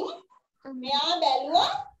කලින් මෙයා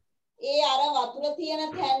බැලුවා ඒ අර වතුර තියෙන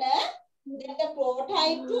තැන then the crow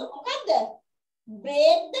tried to මොකද්ද?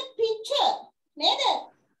 break the pitcher නේද?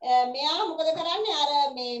 මෙයා මොකද කරන්නේ? අර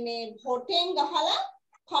මේ හොටෙන් ගහලා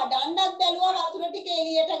කඩන්නත් බැලුවා වතුර ටික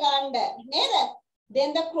එළියට ගන්න නේද? then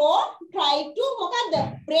the crow tried to මොකද්ද?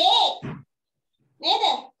 break නේද?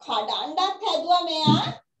 කඩන්නත් හැදුවා මෙයා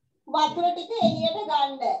වතුර ටික එළියට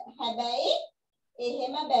ගන්න. හැබැයි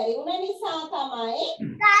එහෙම බැරි වුණ නිසා තමයි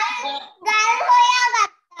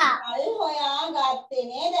ගල් හොයාගත්තේ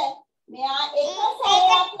නේද? මෙයා එක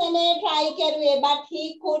සැරයක් නෙමෙයි try කරුවේ but he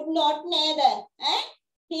could not නේද?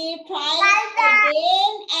 he tried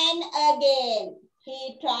again and again. He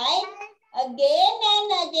tried again and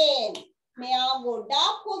again. මෙයා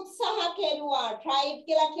ගොඩක් උත්සාහ කෙරුවා. tried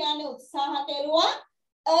කියලා කියන්නේ උත්සාහ කෙරුවා.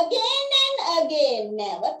 again and again.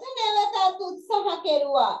 නැවතත් උත්සාහ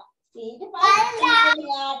කෙරුවා. ඊට පස්සේ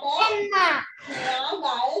මෙයා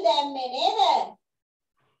ගල් දැම්මේ නේද?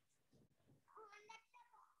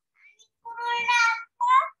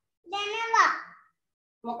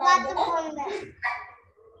 මොකක්ද?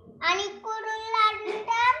 අනික් කුරුල්ලන්ට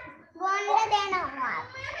බොන්න දෙනවා.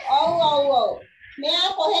 ඔව්. මෙයා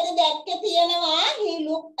කොහෙද දැක්කේ තියෙනවා? he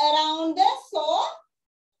looked around the saw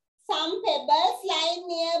some pebbles lying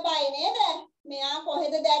nearby නේද? මෙයා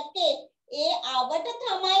කොහෙද දැක්කේ? ඒ අවට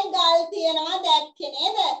තමයි ගල් තියෙනවා දැක්කේ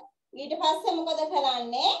නේද? ඊට පස්සේ මොකද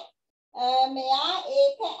කරන්නේ? මෙයා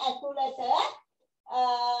ඒක ඇතුළට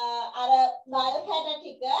අර ගල් කැට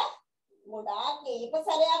ටික ගොඩාක් ඒක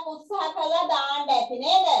සැරයක් උත්සාහ කළා දාන්න ඇති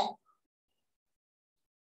නේද?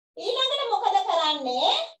 ඊළඟට මොකද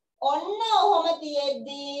කරන්නේ? ඔන්න ඔහොම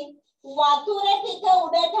තියෙද්දි වතුර ටික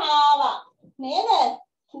උඩට ආවා නේද?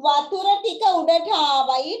 වතුර ටික උඩට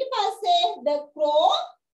ආවා. ඊට පස්සේ the crow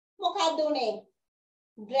මොකක්ද උනේ?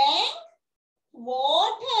 drank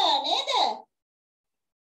water නේද?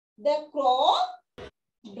 the crow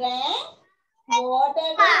drank water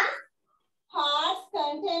heart's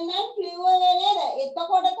content and flew away නේද?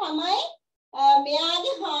 එතකොට තමයි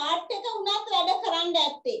මෙයාගේ heart එක උනත් වැඩ කරන්න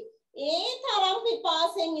ඇත්තේ. ඒ තරම්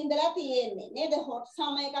පිපාසෙන් ඉඳලා තියෙන්නේ නේද? hot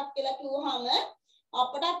summer එකක් කියලා කිව්වහම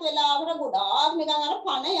අපටත් වෙලාවකට ගොඩාක් නිකන් අර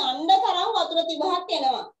පණ යන්න තරම් වතුර තිබහක්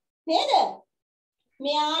එනවා නේද?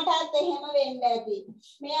 මෙයාටත් එහෙම වෙන්න ඇති.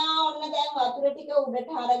 මෙයා ඔන්න දැන් වතුර ටික උඩට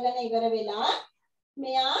අරගෙන ඉවර වෙලා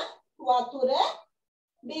මෙයා වතුර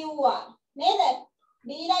බිව්වා නේද?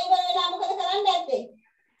 බීලා ඉවර වෙලා මොකද කරන්න ඇත්තේ?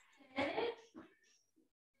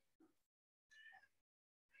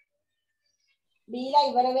 බීලා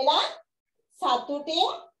ඉවර වෙලා සතුටින්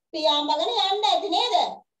පියාඹගෙන යන්න ඇති නේද?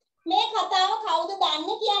 මේ කතාව කවුද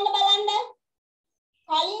දන්නේ කියන්න බලන්න.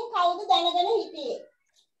 කලින් කවුද දැනගෙන හිටියේ?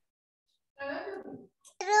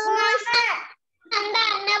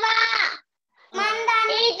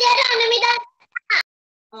 ටීචර් අනුමිදා.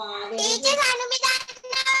 ටීචර් අනුමිදා.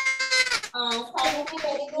 සනුමි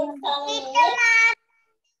very good සනුමි.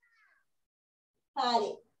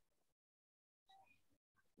 හරි.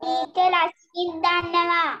 ටීචර් අස්මිත්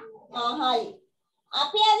දන්නවා. හරි.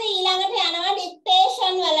 අපි අද ඊළඟට යනවා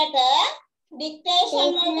ඩික්ටේෂන් වලට. ඩික්ටේෂන්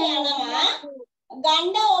වලට යනවා.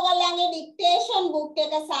 ගන්න ඕගොල්ලන්ගේ ඩික්ටේෂන් බුක්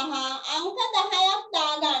එක සහ අංක 10ක්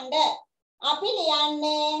දාගන්න. අපි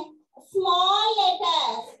ලියන්නේ small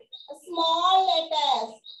letters.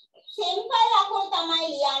 simple ලකුණු තමයි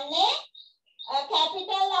ලියන්නේ.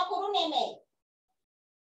 capital ලකුණු නෙමෙයි.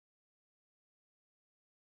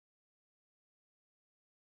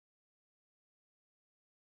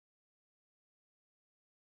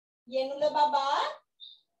 Yenula baba,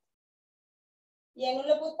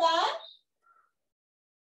 Yenula puta,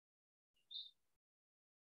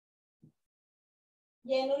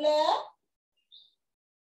 Yenula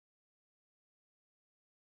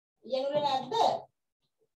nadda,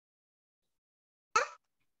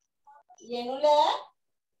 Yenula,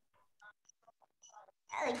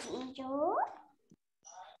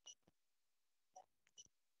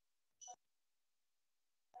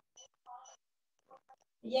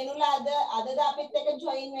 Yenula ada අපිත් එක්ක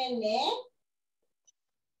join වෙන්නේ.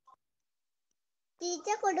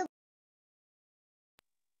 ටීචර්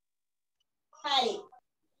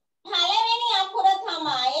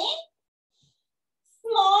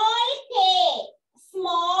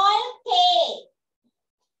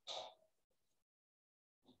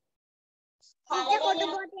පොඩු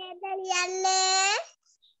පොතේද ලියන්නේ?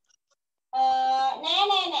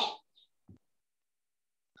 නෑ.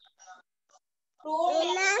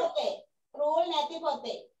 රූල් නැති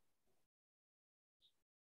පොතේ.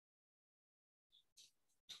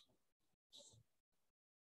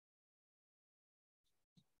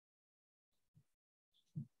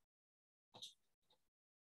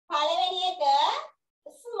 පළවෙනි එක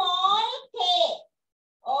small k.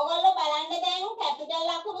 ඕගොල්ලෝ බලන්න දැන් කැපිටල්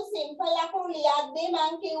අකුරු සිම්පල් අකුරු ලියද්දී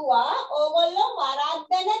මම කිව්වා ඕගොල්ලෝ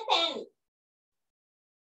වරද්දන තැන්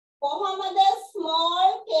කොහොමද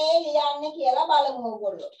small k ලියන්නේ කියලා බලමු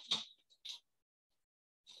ඕගොල්ලෝ.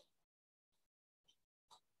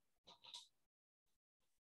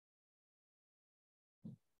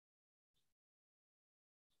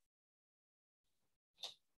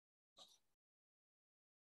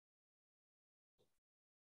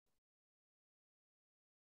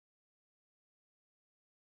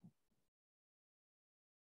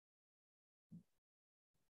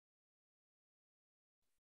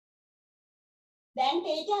 දැන්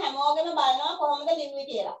ටීචර් හැමෝගෙම බලනවා කොහොමද ලිව්වේ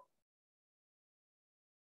කියලා.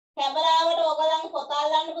 කැමරාවට ඕගොල්ලන්ගේ පොත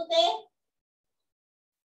අල්ලන්න පුතේ.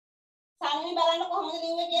 සම්මි බලන්න කොහොමද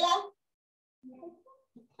ලිව්වේ කියලා.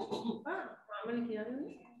 මාමනේ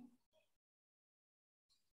කියන්නේ.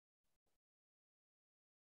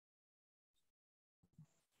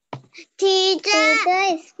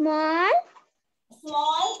 Teacher small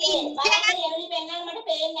k. බලන්න එළුනි පෙන්නන්න මට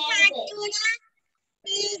පේන්නේ නැහැ පුතේ.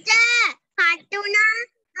 ටීචර් කටුනා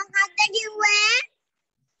මොකක්ද කිව්වේ?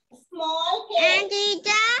 small k.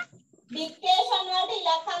 ටීචර් ඩික්ටේෂන් වලට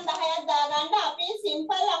ඉලක්කම් 10ක් දාගන්න අපි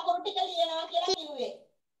සිම්පල් අකුරු ටික ලියනවා කියලා කිව්වේ.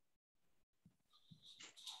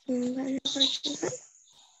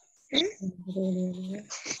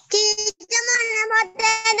 ටීචර් මොන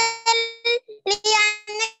පොතේද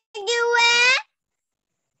ලියන්නේ කිව්වේ?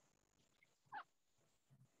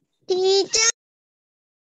 ටීචර්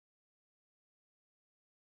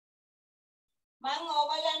මම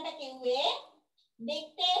ඕගොල්ලන්ට කිව්වේ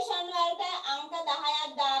ඩික්ටේෂන් වලට අංක 10ක්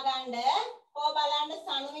දාගන්න. ඔය බලන්න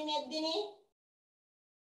සනුවි මෙද්දිනේ.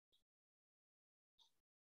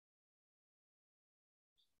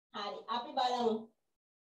 හරි අපි බලමු.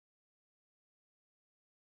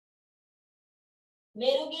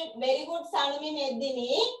 very good සනුවි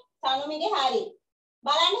මෙද්දිනේ. සනුමිගේ හරි.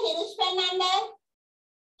 බලන්න හිරුස් පෙන්නන්න.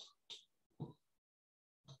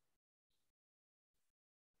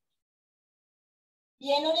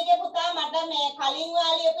 යනුලිගේ පුතා මට මේ කලින්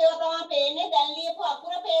වාලියපු ඒවා තමයි පේන්නේ දැන් ලියපු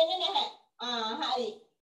අකුර පේන්නේ නැහැ. හරි.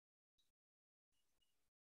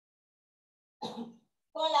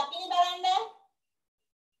 කොහොම ලකිනි බලන්න.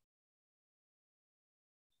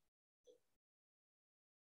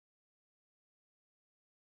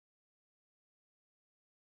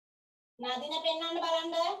 නදින පෙන්නන්න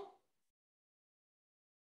බලන්න.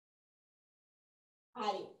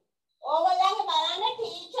 හරි. ඕගොල්ලන්ගේ බලන්න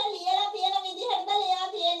ටීචර් ලියලා තියෙන විදිහටද ලියලා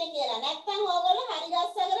තියෙන්නේ කියලා. නැත්නම් ඕගොල්ලෝ හරි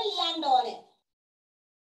ගස්සගෙන ලියන්න ඕනේ.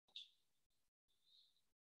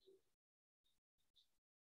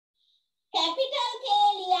 කැපිටල් K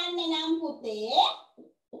ලියන්නේ නම් පුතේ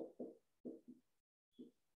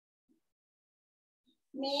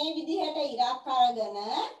මේ විදිහට ඉරක් අරගෙන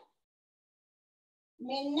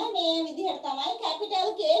මෙන්න මේ විදිහට තමයි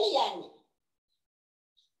කැපිටල් K ලියන්නේ.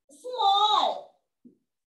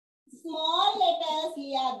 small letters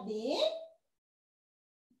ලියද්දී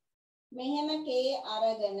මෙහෙම K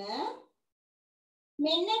අරගෙන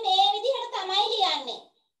මෙන්න මේ විදිහට තමයි ලියන්නේ.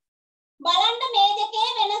 බලන්න මේ දෙකේ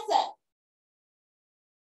වෙනස.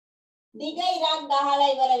 දිග ඉරක් ගහලා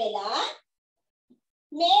ඉවර වෙලා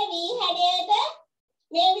මේ V හැඩයට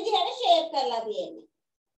මේ විදිහට ෂේප් කරලා තියෙන්නේ.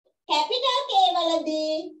 කැපිටල් K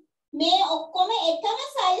වලදී මේ ඔක්කොම එකම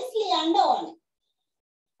සයිස් ලියන්න ඕනේ.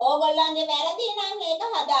 ඕගොල්ලන්ගේ වැරදි නම් ඒක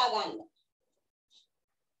හදාගන්න.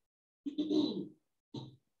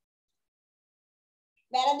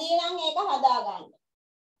 වැරදි නම් ඒක හදාගන්න.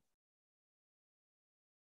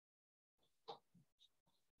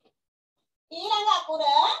 ඊළඟ අකුර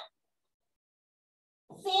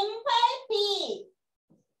simple P.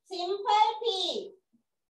 simple P.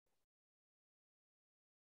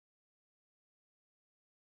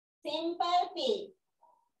 simple P.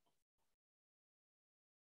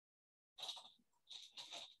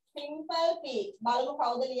 simple P. බලමු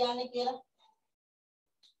කවුද ලියන්නේ කියලා.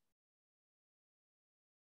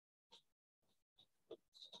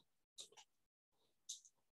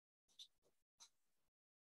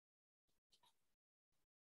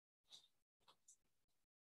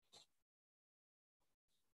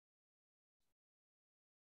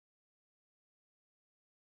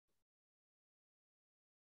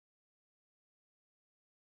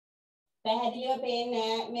 පැහැදිලිව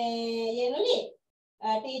පේන්නේ මේ යනුලි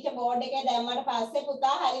ටීචර් බෝඩ් එකේ දැම්මට පස්සේ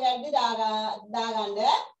පුතා හරි වැරදි දාගන්න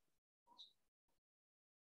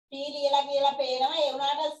T ලියලා කියලා පේනවා ඒ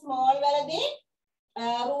වුණාට ස්මෝල් වලදී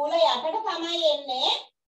රූල යටට තමයි එන්නේ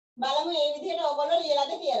බලමු මේ විදිහට ඔයගොල්ලෝ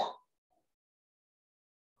ලියලාද කියලා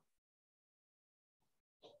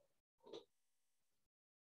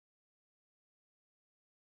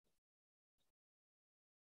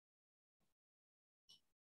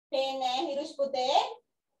පේන්නේ හිරුෂ් පුතේ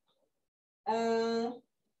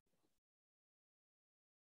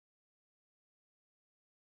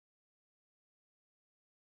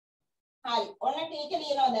හරි ඔන්න ටීචර්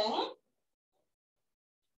ලියනවා දැන්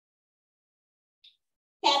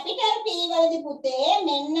කැපිටල් P වලදී පුතේ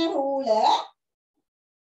මෙන්න රූලෙන්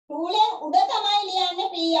උඩ තමයි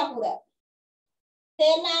ලියන්නේ P අකුර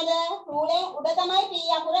තේරෙනවද රූලෙන් උඩ තමයි P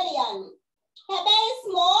අකුර ලියන්නේ හැබැයි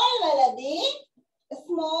ස්මෝල්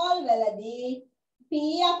වලදී P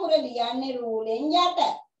අකුර ලියන්නේ රූලෙන් යට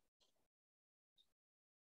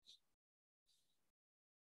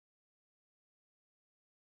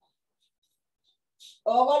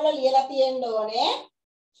ඕගොල්ලෝ ලියලා තියෙන්න ඕනේ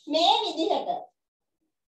මේ විදිහට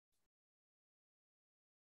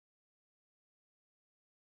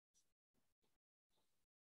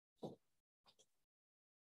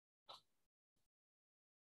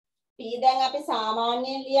P දැන් අපි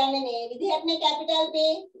සාමාන්‍යයෙන් ලියන්නේ මේ විදිහටනේ කැපිටල් P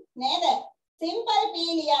නේද සිම්පල් P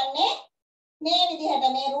ලියන්නේ මේ විදිහට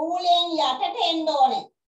මේ රූලෙන් යටට එන්න ඕනේ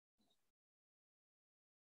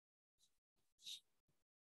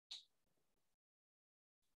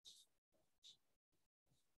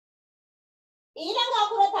ඊළඟ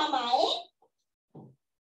අකුර තමයි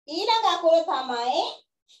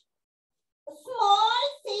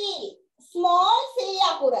small c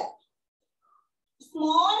අකුර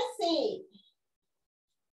small c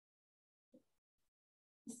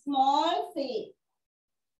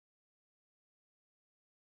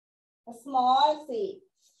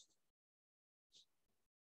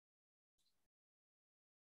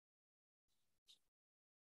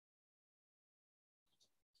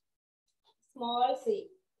small c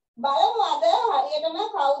බලමු අද හරියටම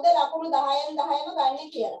කවුද ලකුණු 10න් 10ම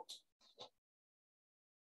ගන්න කියලා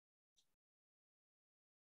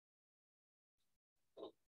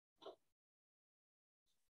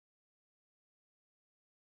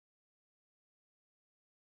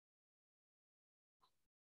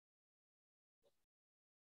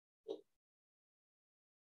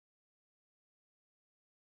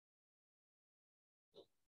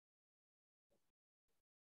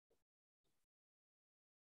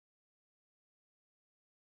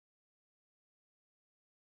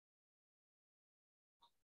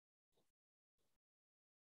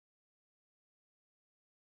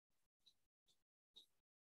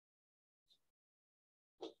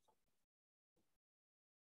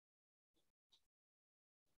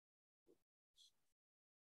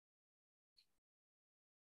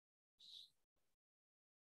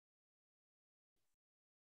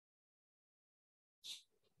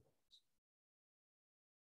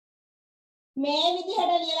මේ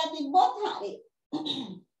විදිහට ලියලා තිබ්බොත් හරි.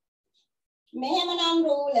 මෙහෙමනම්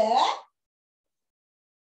රූල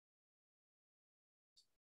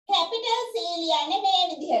කැපිටල් C ලියන්නේ මේ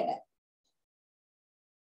විදිහට.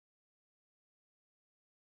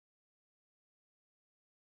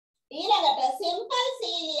 ඊළඟට සිම්පල් C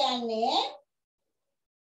ලියන්නේ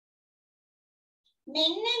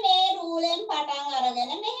මෙන්න මේ රූලෙන් පටන්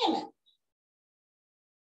අරගෙන මෙහෙම.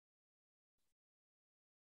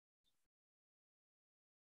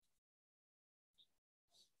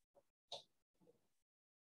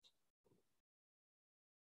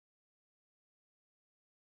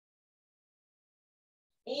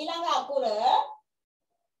 ඊළඟ අකුර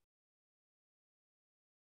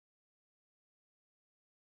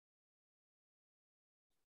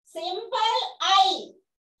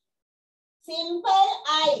simple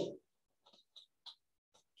I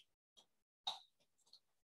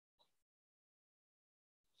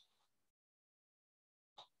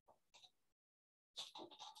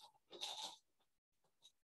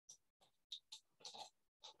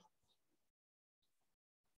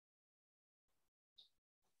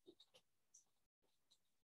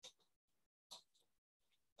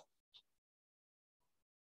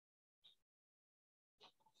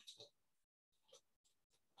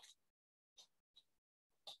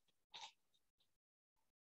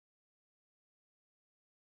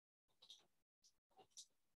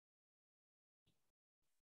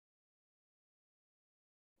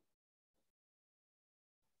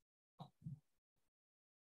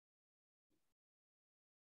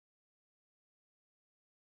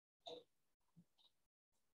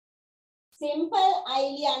simple I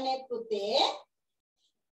ලියන්නේ පුතේ.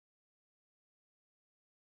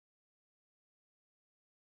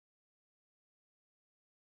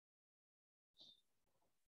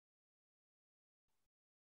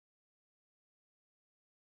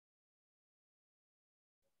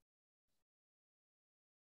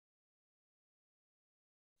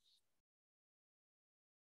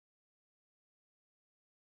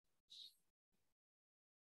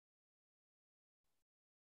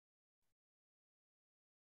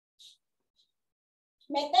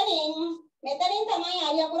 මෙතනින් තමයි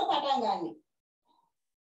I අකුර පටන් ගන්නෙ.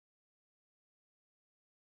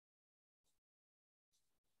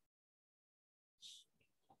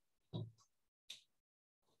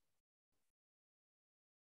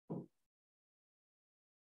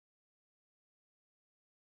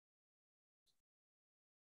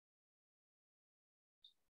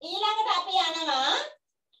 ඊළඟට අපි යනවා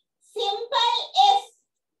simple S.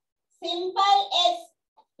 Simple S.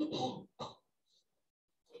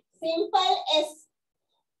 Simple S.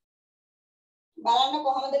 බලන්න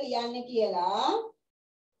කොහොමද ලියන්නේ කියලා.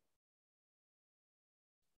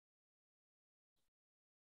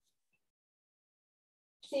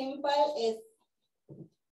 Simple S.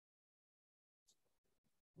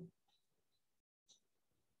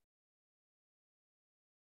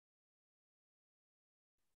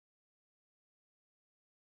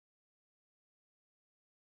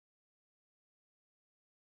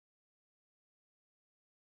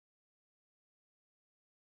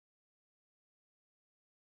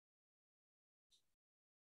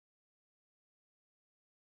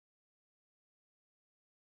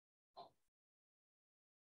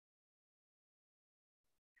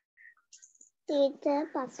 teacher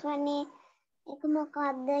පස්වනේ එක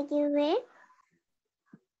මොකක්ද කිව්වේ?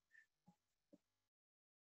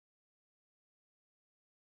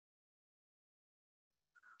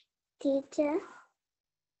 teacher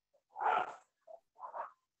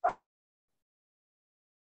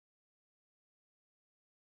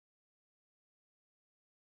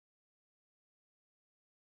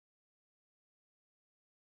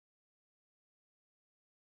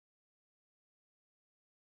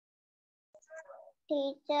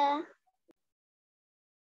teacher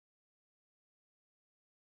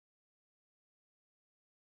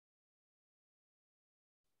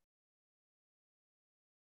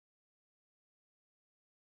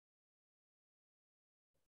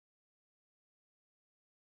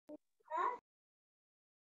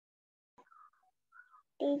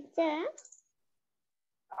teacher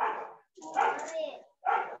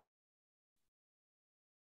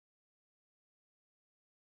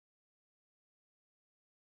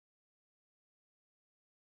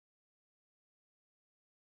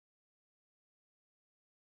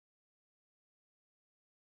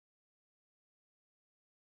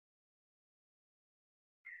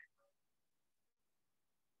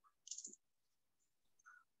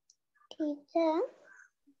teacher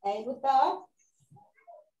ඇයි පුතා?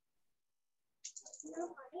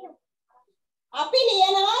 අපි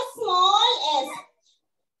ලියනවා small s.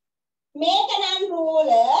 මේක නම්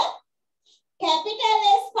ruler capital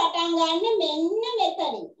S පටන් ගන්න මෙන්න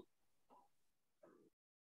මෙතනින්.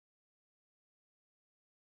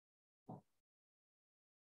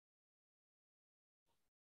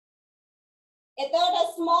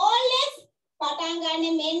 එතකොට small s පටන්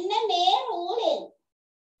ගන්න මෙන්න මේ ruler.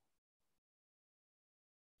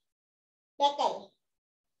 දැක්කද?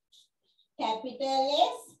 capital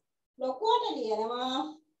S ලොකුවට ලියනවා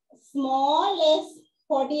small s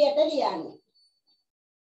පොඩියට ලියන්නේ.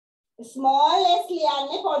 small s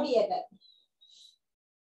ලියන්නේ පොඩියට.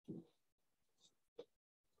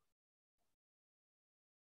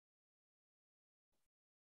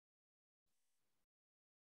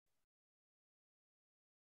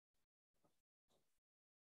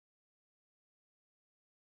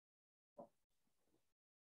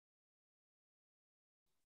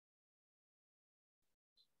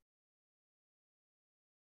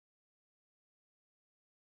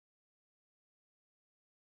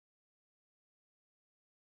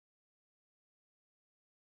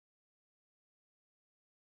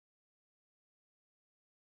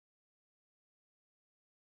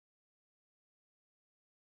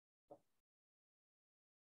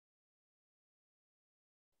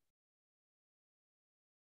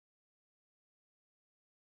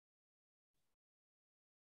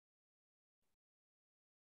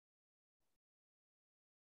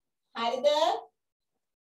 හරිද?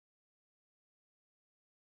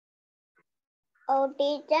 ඔව්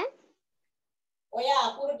teacher ඔය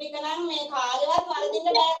අකුරු ටික නම් මේ කාගේවත් වරදින්න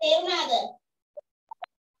බෑ තේරුණාද?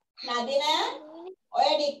 නදින ඔය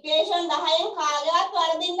ඩික්ටේෂන් 10න් කාගේවත්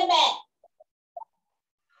වරදින්න බෑ.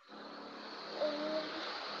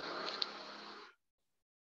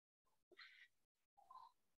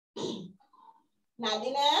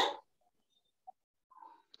 නදින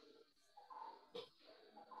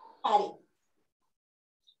හරි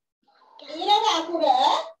ඊළඟ අකුර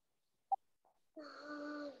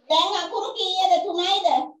දැන් අකුරු කීයද 3යිද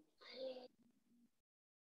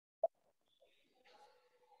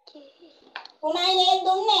 3යි නේද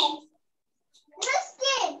දුන්නේ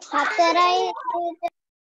 4යි 4යි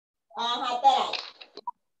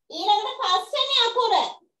ඊළඟට පස්වෙනි අකුර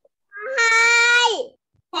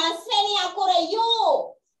පස්වෙනි අකුර U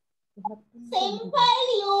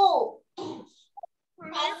simple U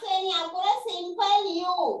පස්වෙනි අකුර simple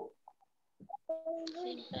U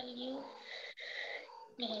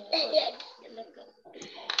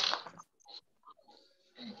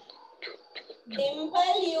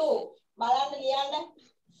simple U බලන්න ලියන්න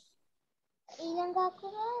ඊළඟ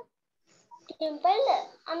අකුර simple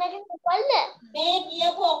අමරේ simple මේ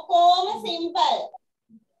කියපු ඔක්කොම simple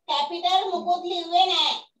capital මුකුත් ලිව්වේ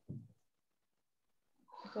නැහැ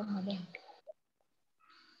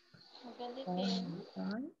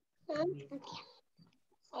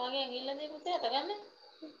ඔයාගේ ඇඟිල්ල දෙක පුතේ අත ගන්න.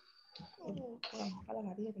 කල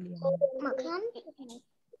හරියට ලියන්න. මකන්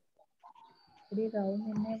ඉතින් රවුම්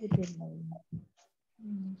එන්නේ පුතේ රවුම්.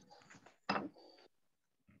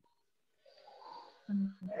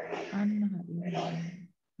 අන්න හරියට.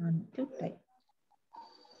 අන්න චුට්ටයි.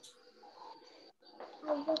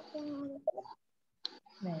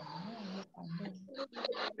 නෑ නෑ පන්දේ.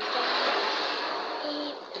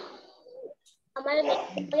 අමරේ මේ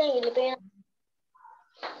ඇඟිල්ල පේන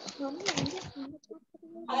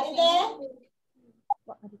හරිද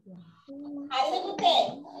හරිද පුතේ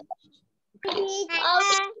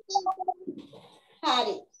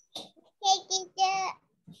හරි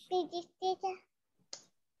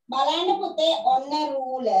බලන්න පුතේ ඔන්න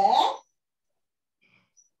රූල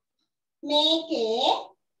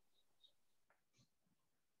මේකේ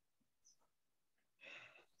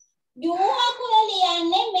U අකුර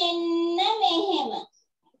ලියන්නේ මෙන්න මෙහෙම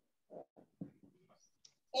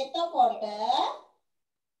එතකොට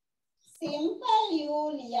simple U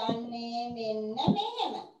ලියන්නේ මෙන්න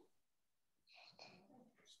මෙහෙම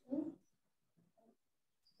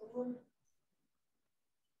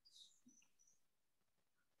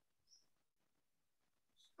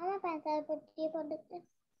අම පැන්සල් පොට්ටිය පොඩ්ඩක්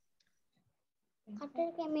කටර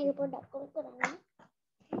කැමේක පොඩ්ඩක් කොල් කරන්න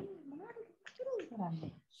මොනවද චුරු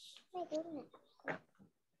කරන්නේ? මේක උන්නේ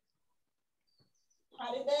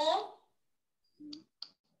හරිද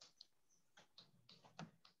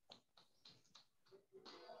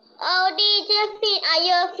Oh teacher are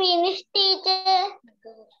you finished teacher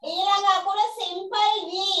ඊළඟ අකුර simple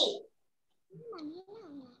V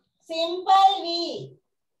simple V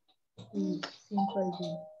Simple D.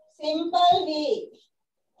 simple V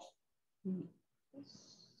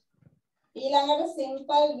ඊළඟට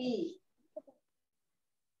simple V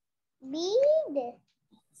bead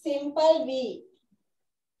simple V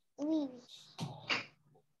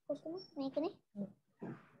කොතන මේකනේ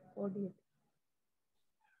පොඩි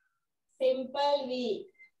simple V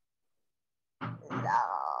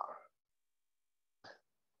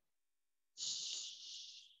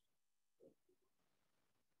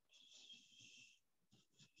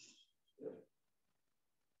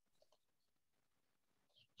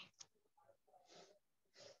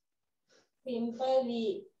simple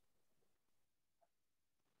V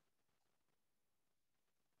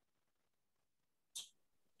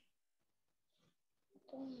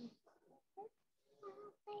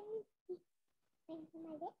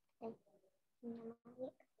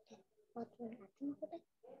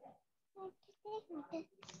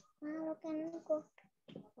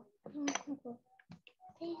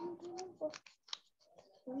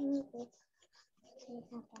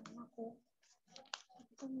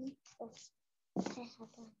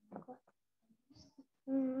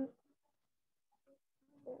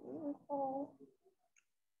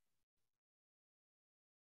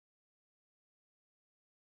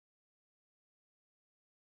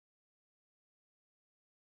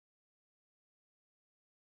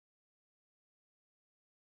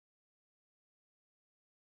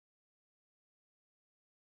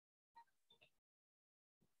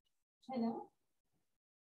hello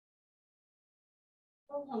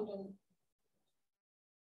 200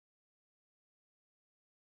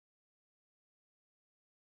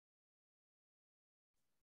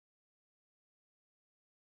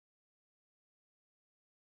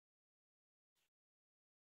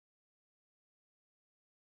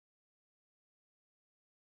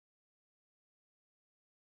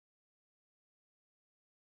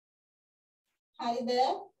 හරිද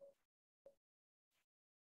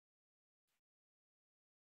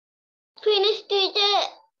finished teacher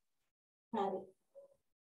හරි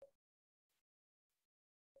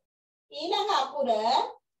ඊළඟ අකුර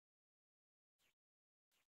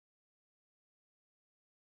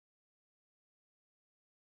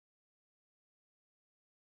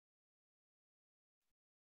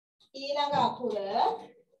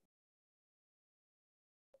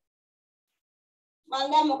මම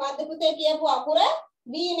දැන් මොකද්ද පුතේ කියපු අකුර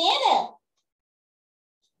V නේද?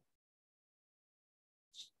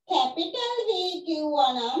 කැපිටල් V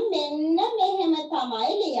කිව්වා නම් මෙන්න මෙහෙම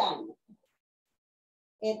තමයි ලියන්නේ.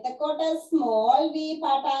 එතකොට ස්මෝල් v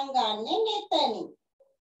පටන් ගන්නෙ මෙතනින්.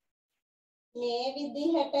 මේ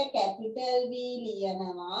විදිහට කැපිටල් V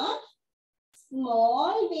ලියනවා.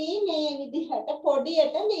 ස්මෝල් v මේ විදිහට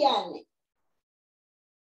පොඩියට ලියන්නේ.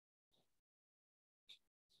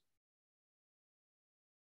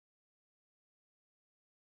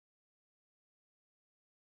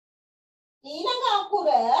 ඊළඟ අකුර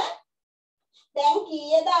දැන්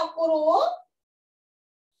කීයද අකුරු?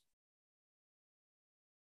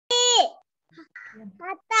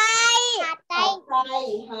 7යි.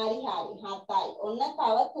 හරි. 7යි. ඔන්න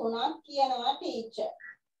තව 3ක් කියනවා ටීචර්.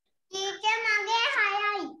 ටීචර් මගේ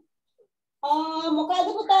 6යි. මොකද්ද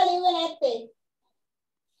පුතා ලිව්වේ නැත්තේ?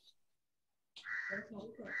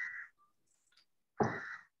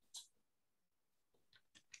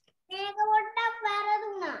 මේක පොඩ්ඩක්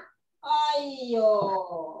වැරදුනා.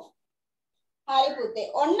 අයියෝ. හරි පුතේ.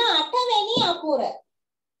 ඔන්න 8 වෙනි අකුර.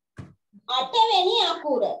 8 වෙනි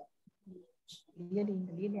අකුර.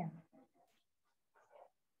 ලියලා.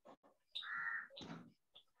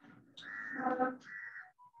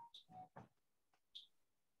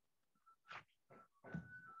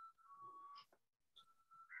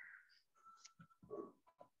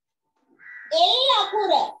 L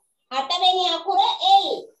අකුර. 8 වෙනි අකුර L.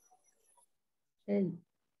 L.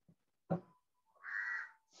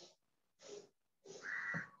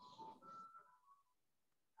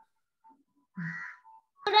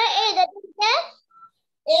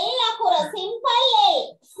 L අකුර simple L,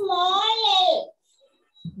 small L.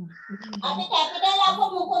 අපි capital අකුර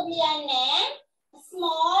මොකද ලියන්නේ?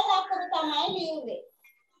 small අකුර තමයි ලියුවේ.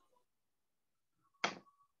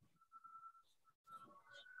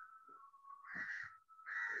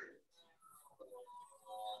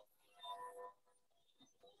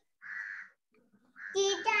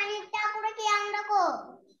 ටීචර් අනිත් අකුර කියන්නකෝ.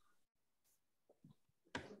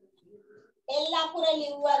 L අකුර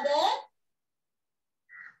ලිව්වද?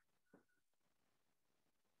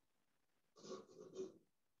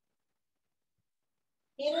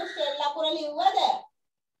 හිරුෂ් L අකුර ලිව්වද?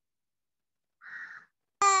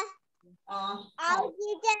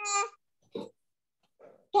 ටීචර්.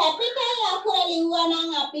 capital අකුර ලිව්වා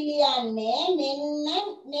නම් අපි ලියන්නේ මෙන්න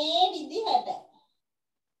මේ විදිහට.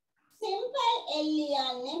 simple L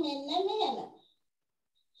ලියන්නේ මෙන්න මෙහෙම.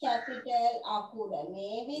 capital අකුර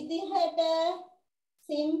මේ විදිහට,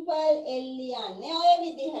 simple L ලියන්නේ ඔය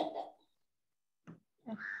විදිහට.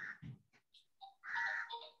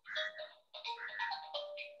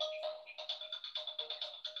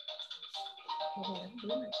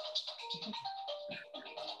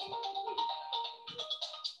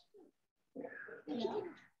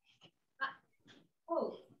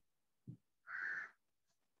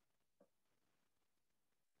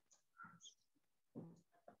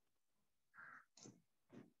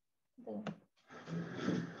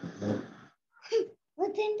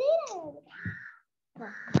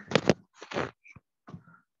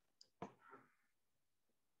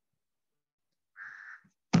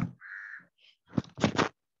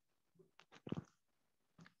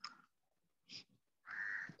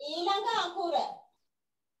 ඊළඟ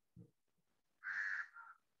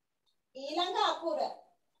අකුර.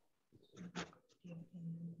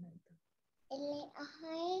 එල්ලේ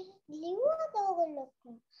අහයි ලිව්වද ඔයගොල්ලෝ?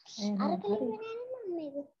 අර කලින් නෑ මම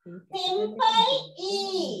මේක. simple E.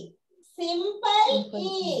 simple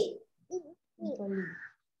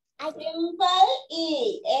E.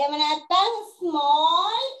 එහෙම නැත්නම්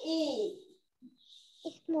small E.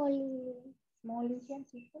 small කියන්නේ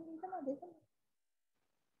simple තමයි දෙක.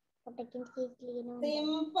 පොටකින් සීක් ලියනවා.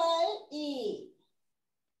 simple E.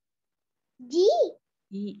 G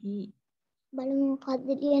E. බලමු මොකද්ද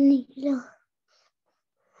කියන්නේ කියලා.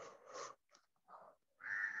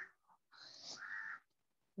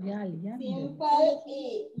 ඔයා ලියන්න. simple E.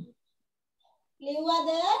 ලිව්වද?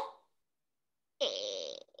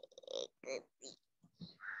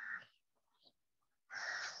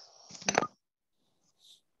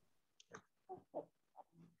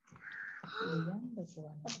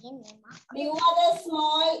 ලිව්වද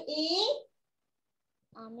small E?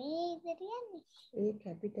 මේ ඉතින් යන්නේ. ඒ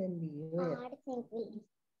capital E ඔය. ආට simple.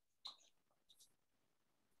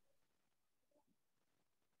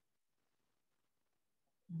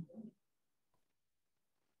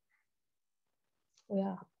 ඔය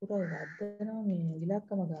අකුර වැද්දනවා මේ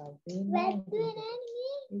ඉලක්කම ගාව පේන්නේ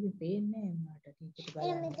ඒක පේන්නේ මට ටීචර්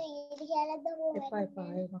බලන්න එපා එපා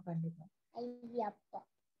ඒක කන්න එපා අයියප්පා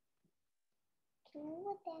කිව්ව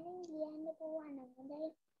තැනින් ලියන්න පුළුවන් හොඳයි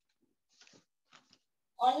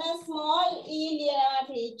on a small e ලියනවා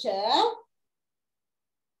teacher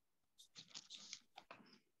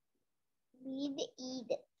read eat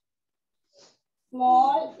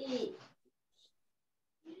small e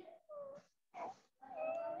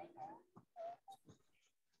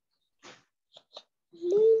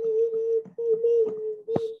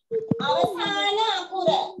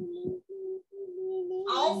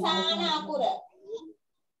අවසාන අකුර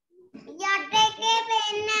යට එකේ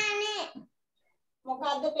පෙන්නන්නේ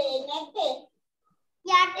මොකද්ද පේන්නේ නැත්තේ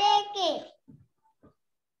යට එකේ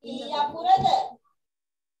ඊ අකුරද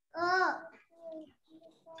ඔව්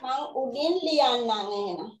මං උඩින් ලියන්නම්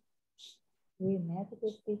එහෙනම් මේ මෑත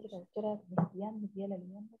ටීචර් ඔච්චරක් කියන්න කියලා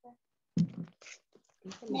ලියන්න බෑ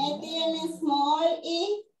මේ තියෙන්නේ small e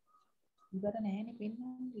ඉවර නැහැනේ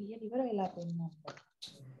පෙන්නන්න ලියලා ඉවර වෙලා පෙන්නන්න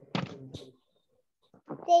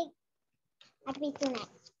දෙයි අපි තුනයි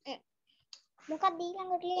මොකක්ද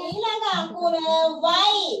ඊළඟට ඊළඟ අකුර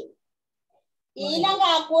y ඊළඟ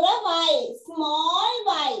අකුර y small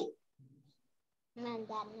y මම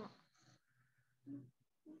දන්නවා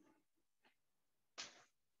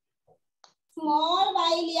small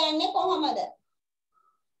y ලියන්නේ කොහමද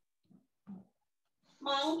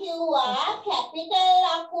මං කිව්වා capital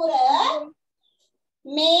අකුර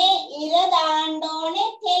මේ ඉර දාන්න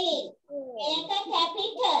ඕනේ කෙලින් ඒක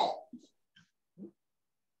capital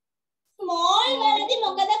small වලදී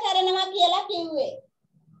මොකද කරනවා කියලා කිව්වේ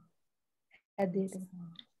ඇදේට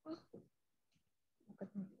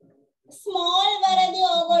ස්මෝල් වලදී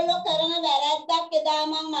ඕගොල්ලෝ කරන වැරද්දක් එදා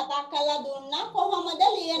මම මතක් කරලා දුන්නා කොහොමද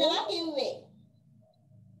ලියනවා කිව්වේ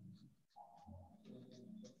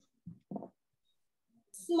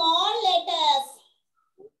small letters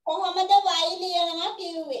කොහොමද y ලියනවා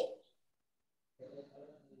කිව්වේ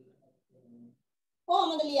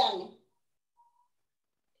කොහොමද ලියන්නේ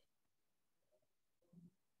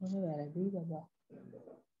මොන වැරදි බබා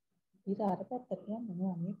ඊට අර පැත්තට යන්න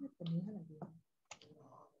නෝ මේ පැත්තට මෙහාලා ගියා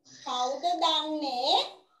කවුද දන්නේ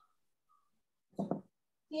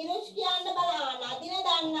හිරුෂ් කියන්න බලන්න අදින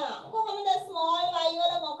දන්නවා කොහොමද ස්මෝල් y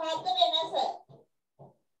වල මොකක්ද වෙනස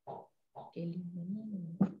කෙලින්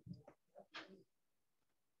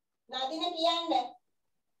නදින කියන්න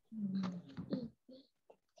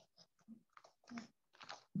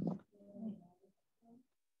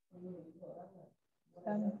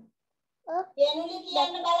යනුලි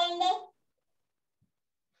කියන්න බලන්න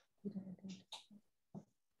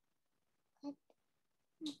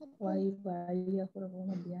වයි අකුර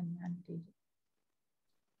කොහොමද ලියන්නේ අන්ටි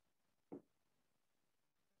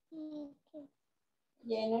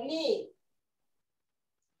යනුලි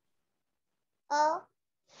ඔව්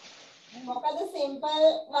මොකද සිම්පල්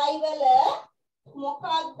y වල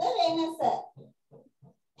මොකක්ද වෙනස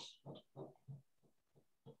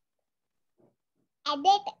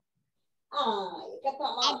ඇදෙට ඒක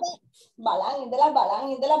තමයි බලන්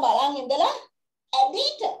ඉඳලා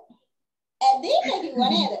ඇදිට කිව්ව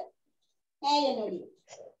නේද ඈ යනුලි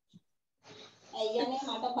අයියනේ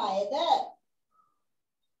මට බයද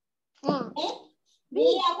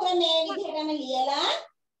මේ අකුර මේ විදිහටම ලියලා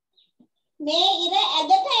මේ ඉර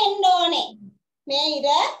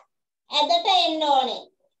ඇදට එන්න ඕනේ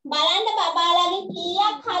බලන්න බබාලාගේ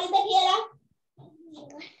කීයක් හරිද කියලා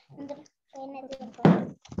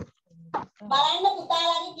බලන්න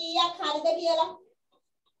පුතාලාගේ කීයක් හරිද කියලා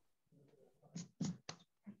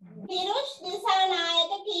හිරුෂ්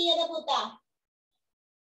දිසානායක කීයද පුතා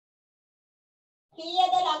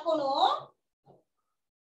කීයද ලකුණු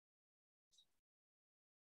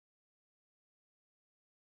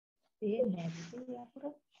පේන්නේ නැති අකුර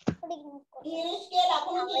හිරුෂ්ගේ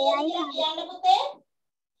ලකුණු කීයද කියලා කියන්න පුතේ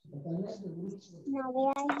 9යි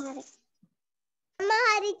හරි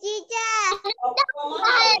හරි ටීචර්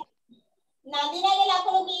නදිනගේ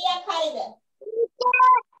ලකුණු කීයක් හරිද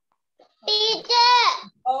ටීචර්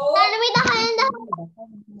ඔව් රණුමි 10න්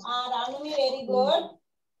 10 රණුමි very good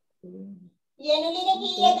යනුලිගේ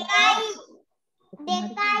කීයද 2යි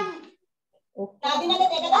නදිනගේ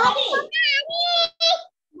දෙකද හරි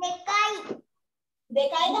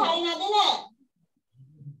දෙකයිද හරි නදින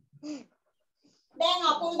දැන්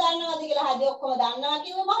අකුරු දන්නවද කියලා හදි ඔක්කොම දන්නවා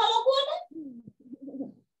කිව්වේ මහ ලොකුවට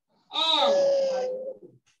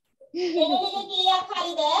යනුලිගේ කීයක්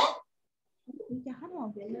හරිද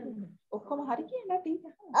ඔක්කොම හරි කියලා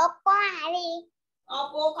ටීචර් ඔක්කොම හරි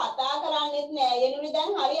අපෝ කතා කරන්නෙත් නෑ යනුලි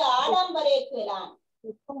දැන් හරි ආඩම්බරයක් වෙලා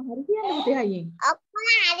ඔක්කොම හරි කියන්නේ පුතේ අයියෙන් ඔක්කොම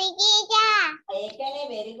හරි ටීචර් ඒකනේ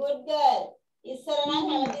very good girl. ඉස්සර නම්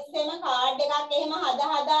හැමතිස්සෙම කාඩ් එකක් එහෙම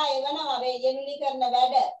හදා එවනවා මේ යෙනුලි කරන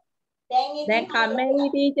වැඩ. දැන් කම්මැලි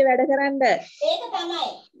ටීචර් වැඩ කරන්න. ඒක තමයි.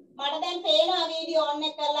 මට දැන් පේනවා වීඩියෝ ඔන්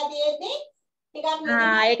එක කරලා තියෙද්දි ටිකක්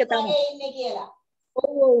ඒක තමයි ඉන්නේ කියලා.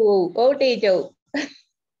 ඔව් ටීචර්.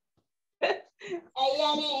 ඇයි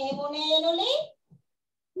යන්නේ එහෙම උනේ යෙනුලි?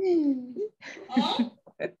 ඈ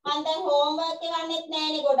මම දැන් හෝම්වර්ක් එකන්නේත්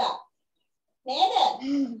නෑනේ ගොඩක්. නේද?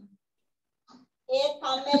 ඒත්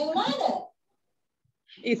කම්මැලි වුණාද?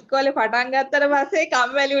 ඉස්කෝලේ පටන් ගත්තට පස්සේ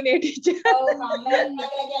කම්මැලි වුණේ ටීචර්. ඔව් කම්මැලි වුණා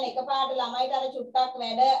කියලා කියන්නේ එකපාරට ළමයිට අර චුට්ටක්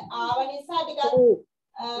වැඩ ආව නිසා ටිකක්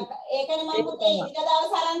ඒකනේ මම පුතේ ඉරිදා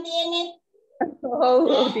දවස් අරන් තියෙන්නේ. ඔව්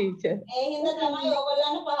ටීචර්. ඒ හින්දා තමයි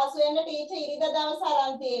ඕගොල්ලන්ට පහසු වෙන්න ටීචර් ඉරිදා දවස්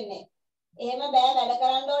අරන් තියෙන්නේ. එහෙම බෑ වැඩ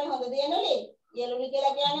කරන්න ඕනේ හොඳ දියනුලි. යෙනුලි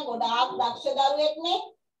කියලා කියන්නේ ගොඩාක් දක්ෂ දරුවෙක්නේ.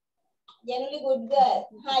 යෙනුලි good girl.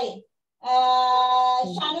 හරි.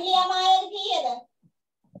 ශනුලි අමායර කීයද?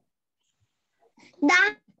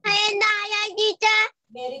 10න් 10යි ටීචර්.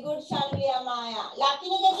 very good ශනුලි Amaya.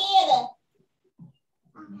 ලකිනික කීයද?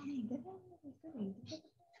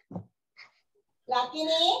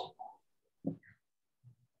 ලකිනේ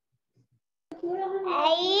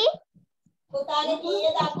ඇයි පුතාගේ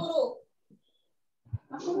කීයද අකුරු?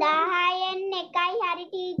 10න් 1යි හරි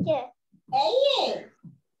ටීචර්. ඇයි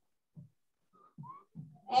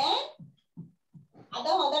ඒ? අද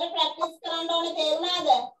හොඳට ප්‍රැක්ටිස් කරන්න ඕනේ තේරුණාද?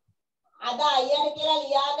 අද අයියට කියලා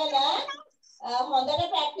ලියාගෙන හොඳට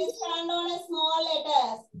ප්‍රැක්ටිස් කරන්න ඕනේ ස්මෝල්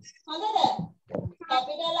ලෙටර්ස්. හොඳද?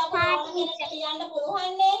 කැපිටල් අකුරු ඕන කෙනෙක්ට ලියන්න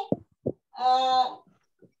පුළුවන් නේ.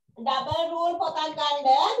 ඩබල් රූල් පොතක් ගන්න.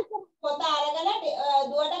 පොත අරගෙන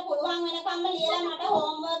දුවට පුළුවන් වෙනකම්ම ලියලා මට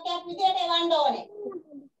හෝම්වර්ක් එකක් විදියට එවන්න ඕනේ.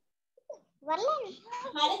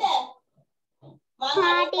 හරිද? මම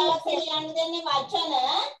අනිත් ලියන්න දෙන්නේ වචන.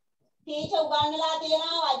 ටීචර් උගන්වලා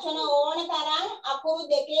තියෙනවා වචන ඕන තරම් අකුරු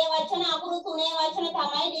දෙකේ වචන අකුරු තුනේ වචන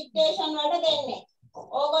තමයි ඩික්ටේෂන් වලට දෙන්නේ.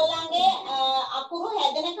 ඕගොල්ලන්ගේ අකුරු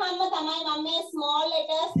හැදෙනකම්ම තමයි මම මේ ස්මෝල්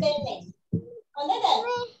ලෙටර්ස් දෙන්නේ. හොඳද?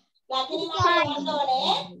 ලකිනි මම කියන්න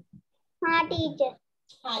ඕනේ. හා ටීචර්.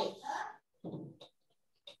 හරි.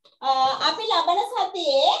 අපි ලබන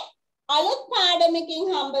සතියේ අලුත් පාඩමකින්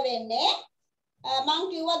හම්බ වෙන්නේ. මං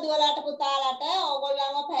කිව්වා දුවලාට පුතාලාට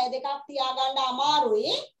ඕගොල්ලන්ව පැය දෙකක් තියාගන්න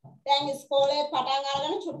අමාරුයි. දැන් ඉස්කෝලේ පටන්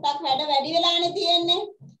අරගෙන චුට්ටක් වැඩ වැඩි වෙලානේ තියෙන්නේ.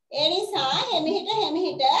 ඒ නිසා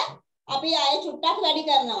එමිහිට අපි ආයෙ චුට්ටක් වැඩි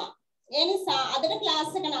කරනවා. ඒ නිසා අදට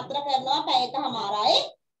ක්ලාස් එක නතර කරනවා පැය එකමාරයි.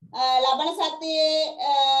 ලබන සතියේ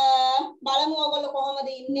බලමු ඕගොල්ලෝ කොහොමද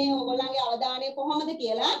ඉන්නේ ඕගොල්ලන්ගේ අවධානය කොහොමද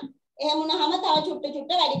කියලා. එහෙම වුණාම තව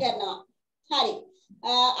චුට්ට වැඩි කරනවා. හරි.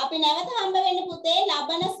 අපි නැවත හම්බ වෙන්නේ පුතේ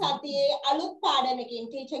ලබන සතියේ අලුත් පාඩමකින්.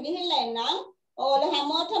 ටීචර් ගිහිල්ලා එන්නම්. ඕගොල්ලෝ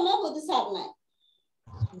හැමෝටම බුදු සරණයි.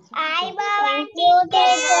 ආයිබෝවන්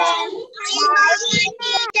ටීචර්.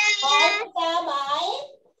 Bye.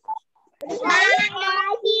 බයි.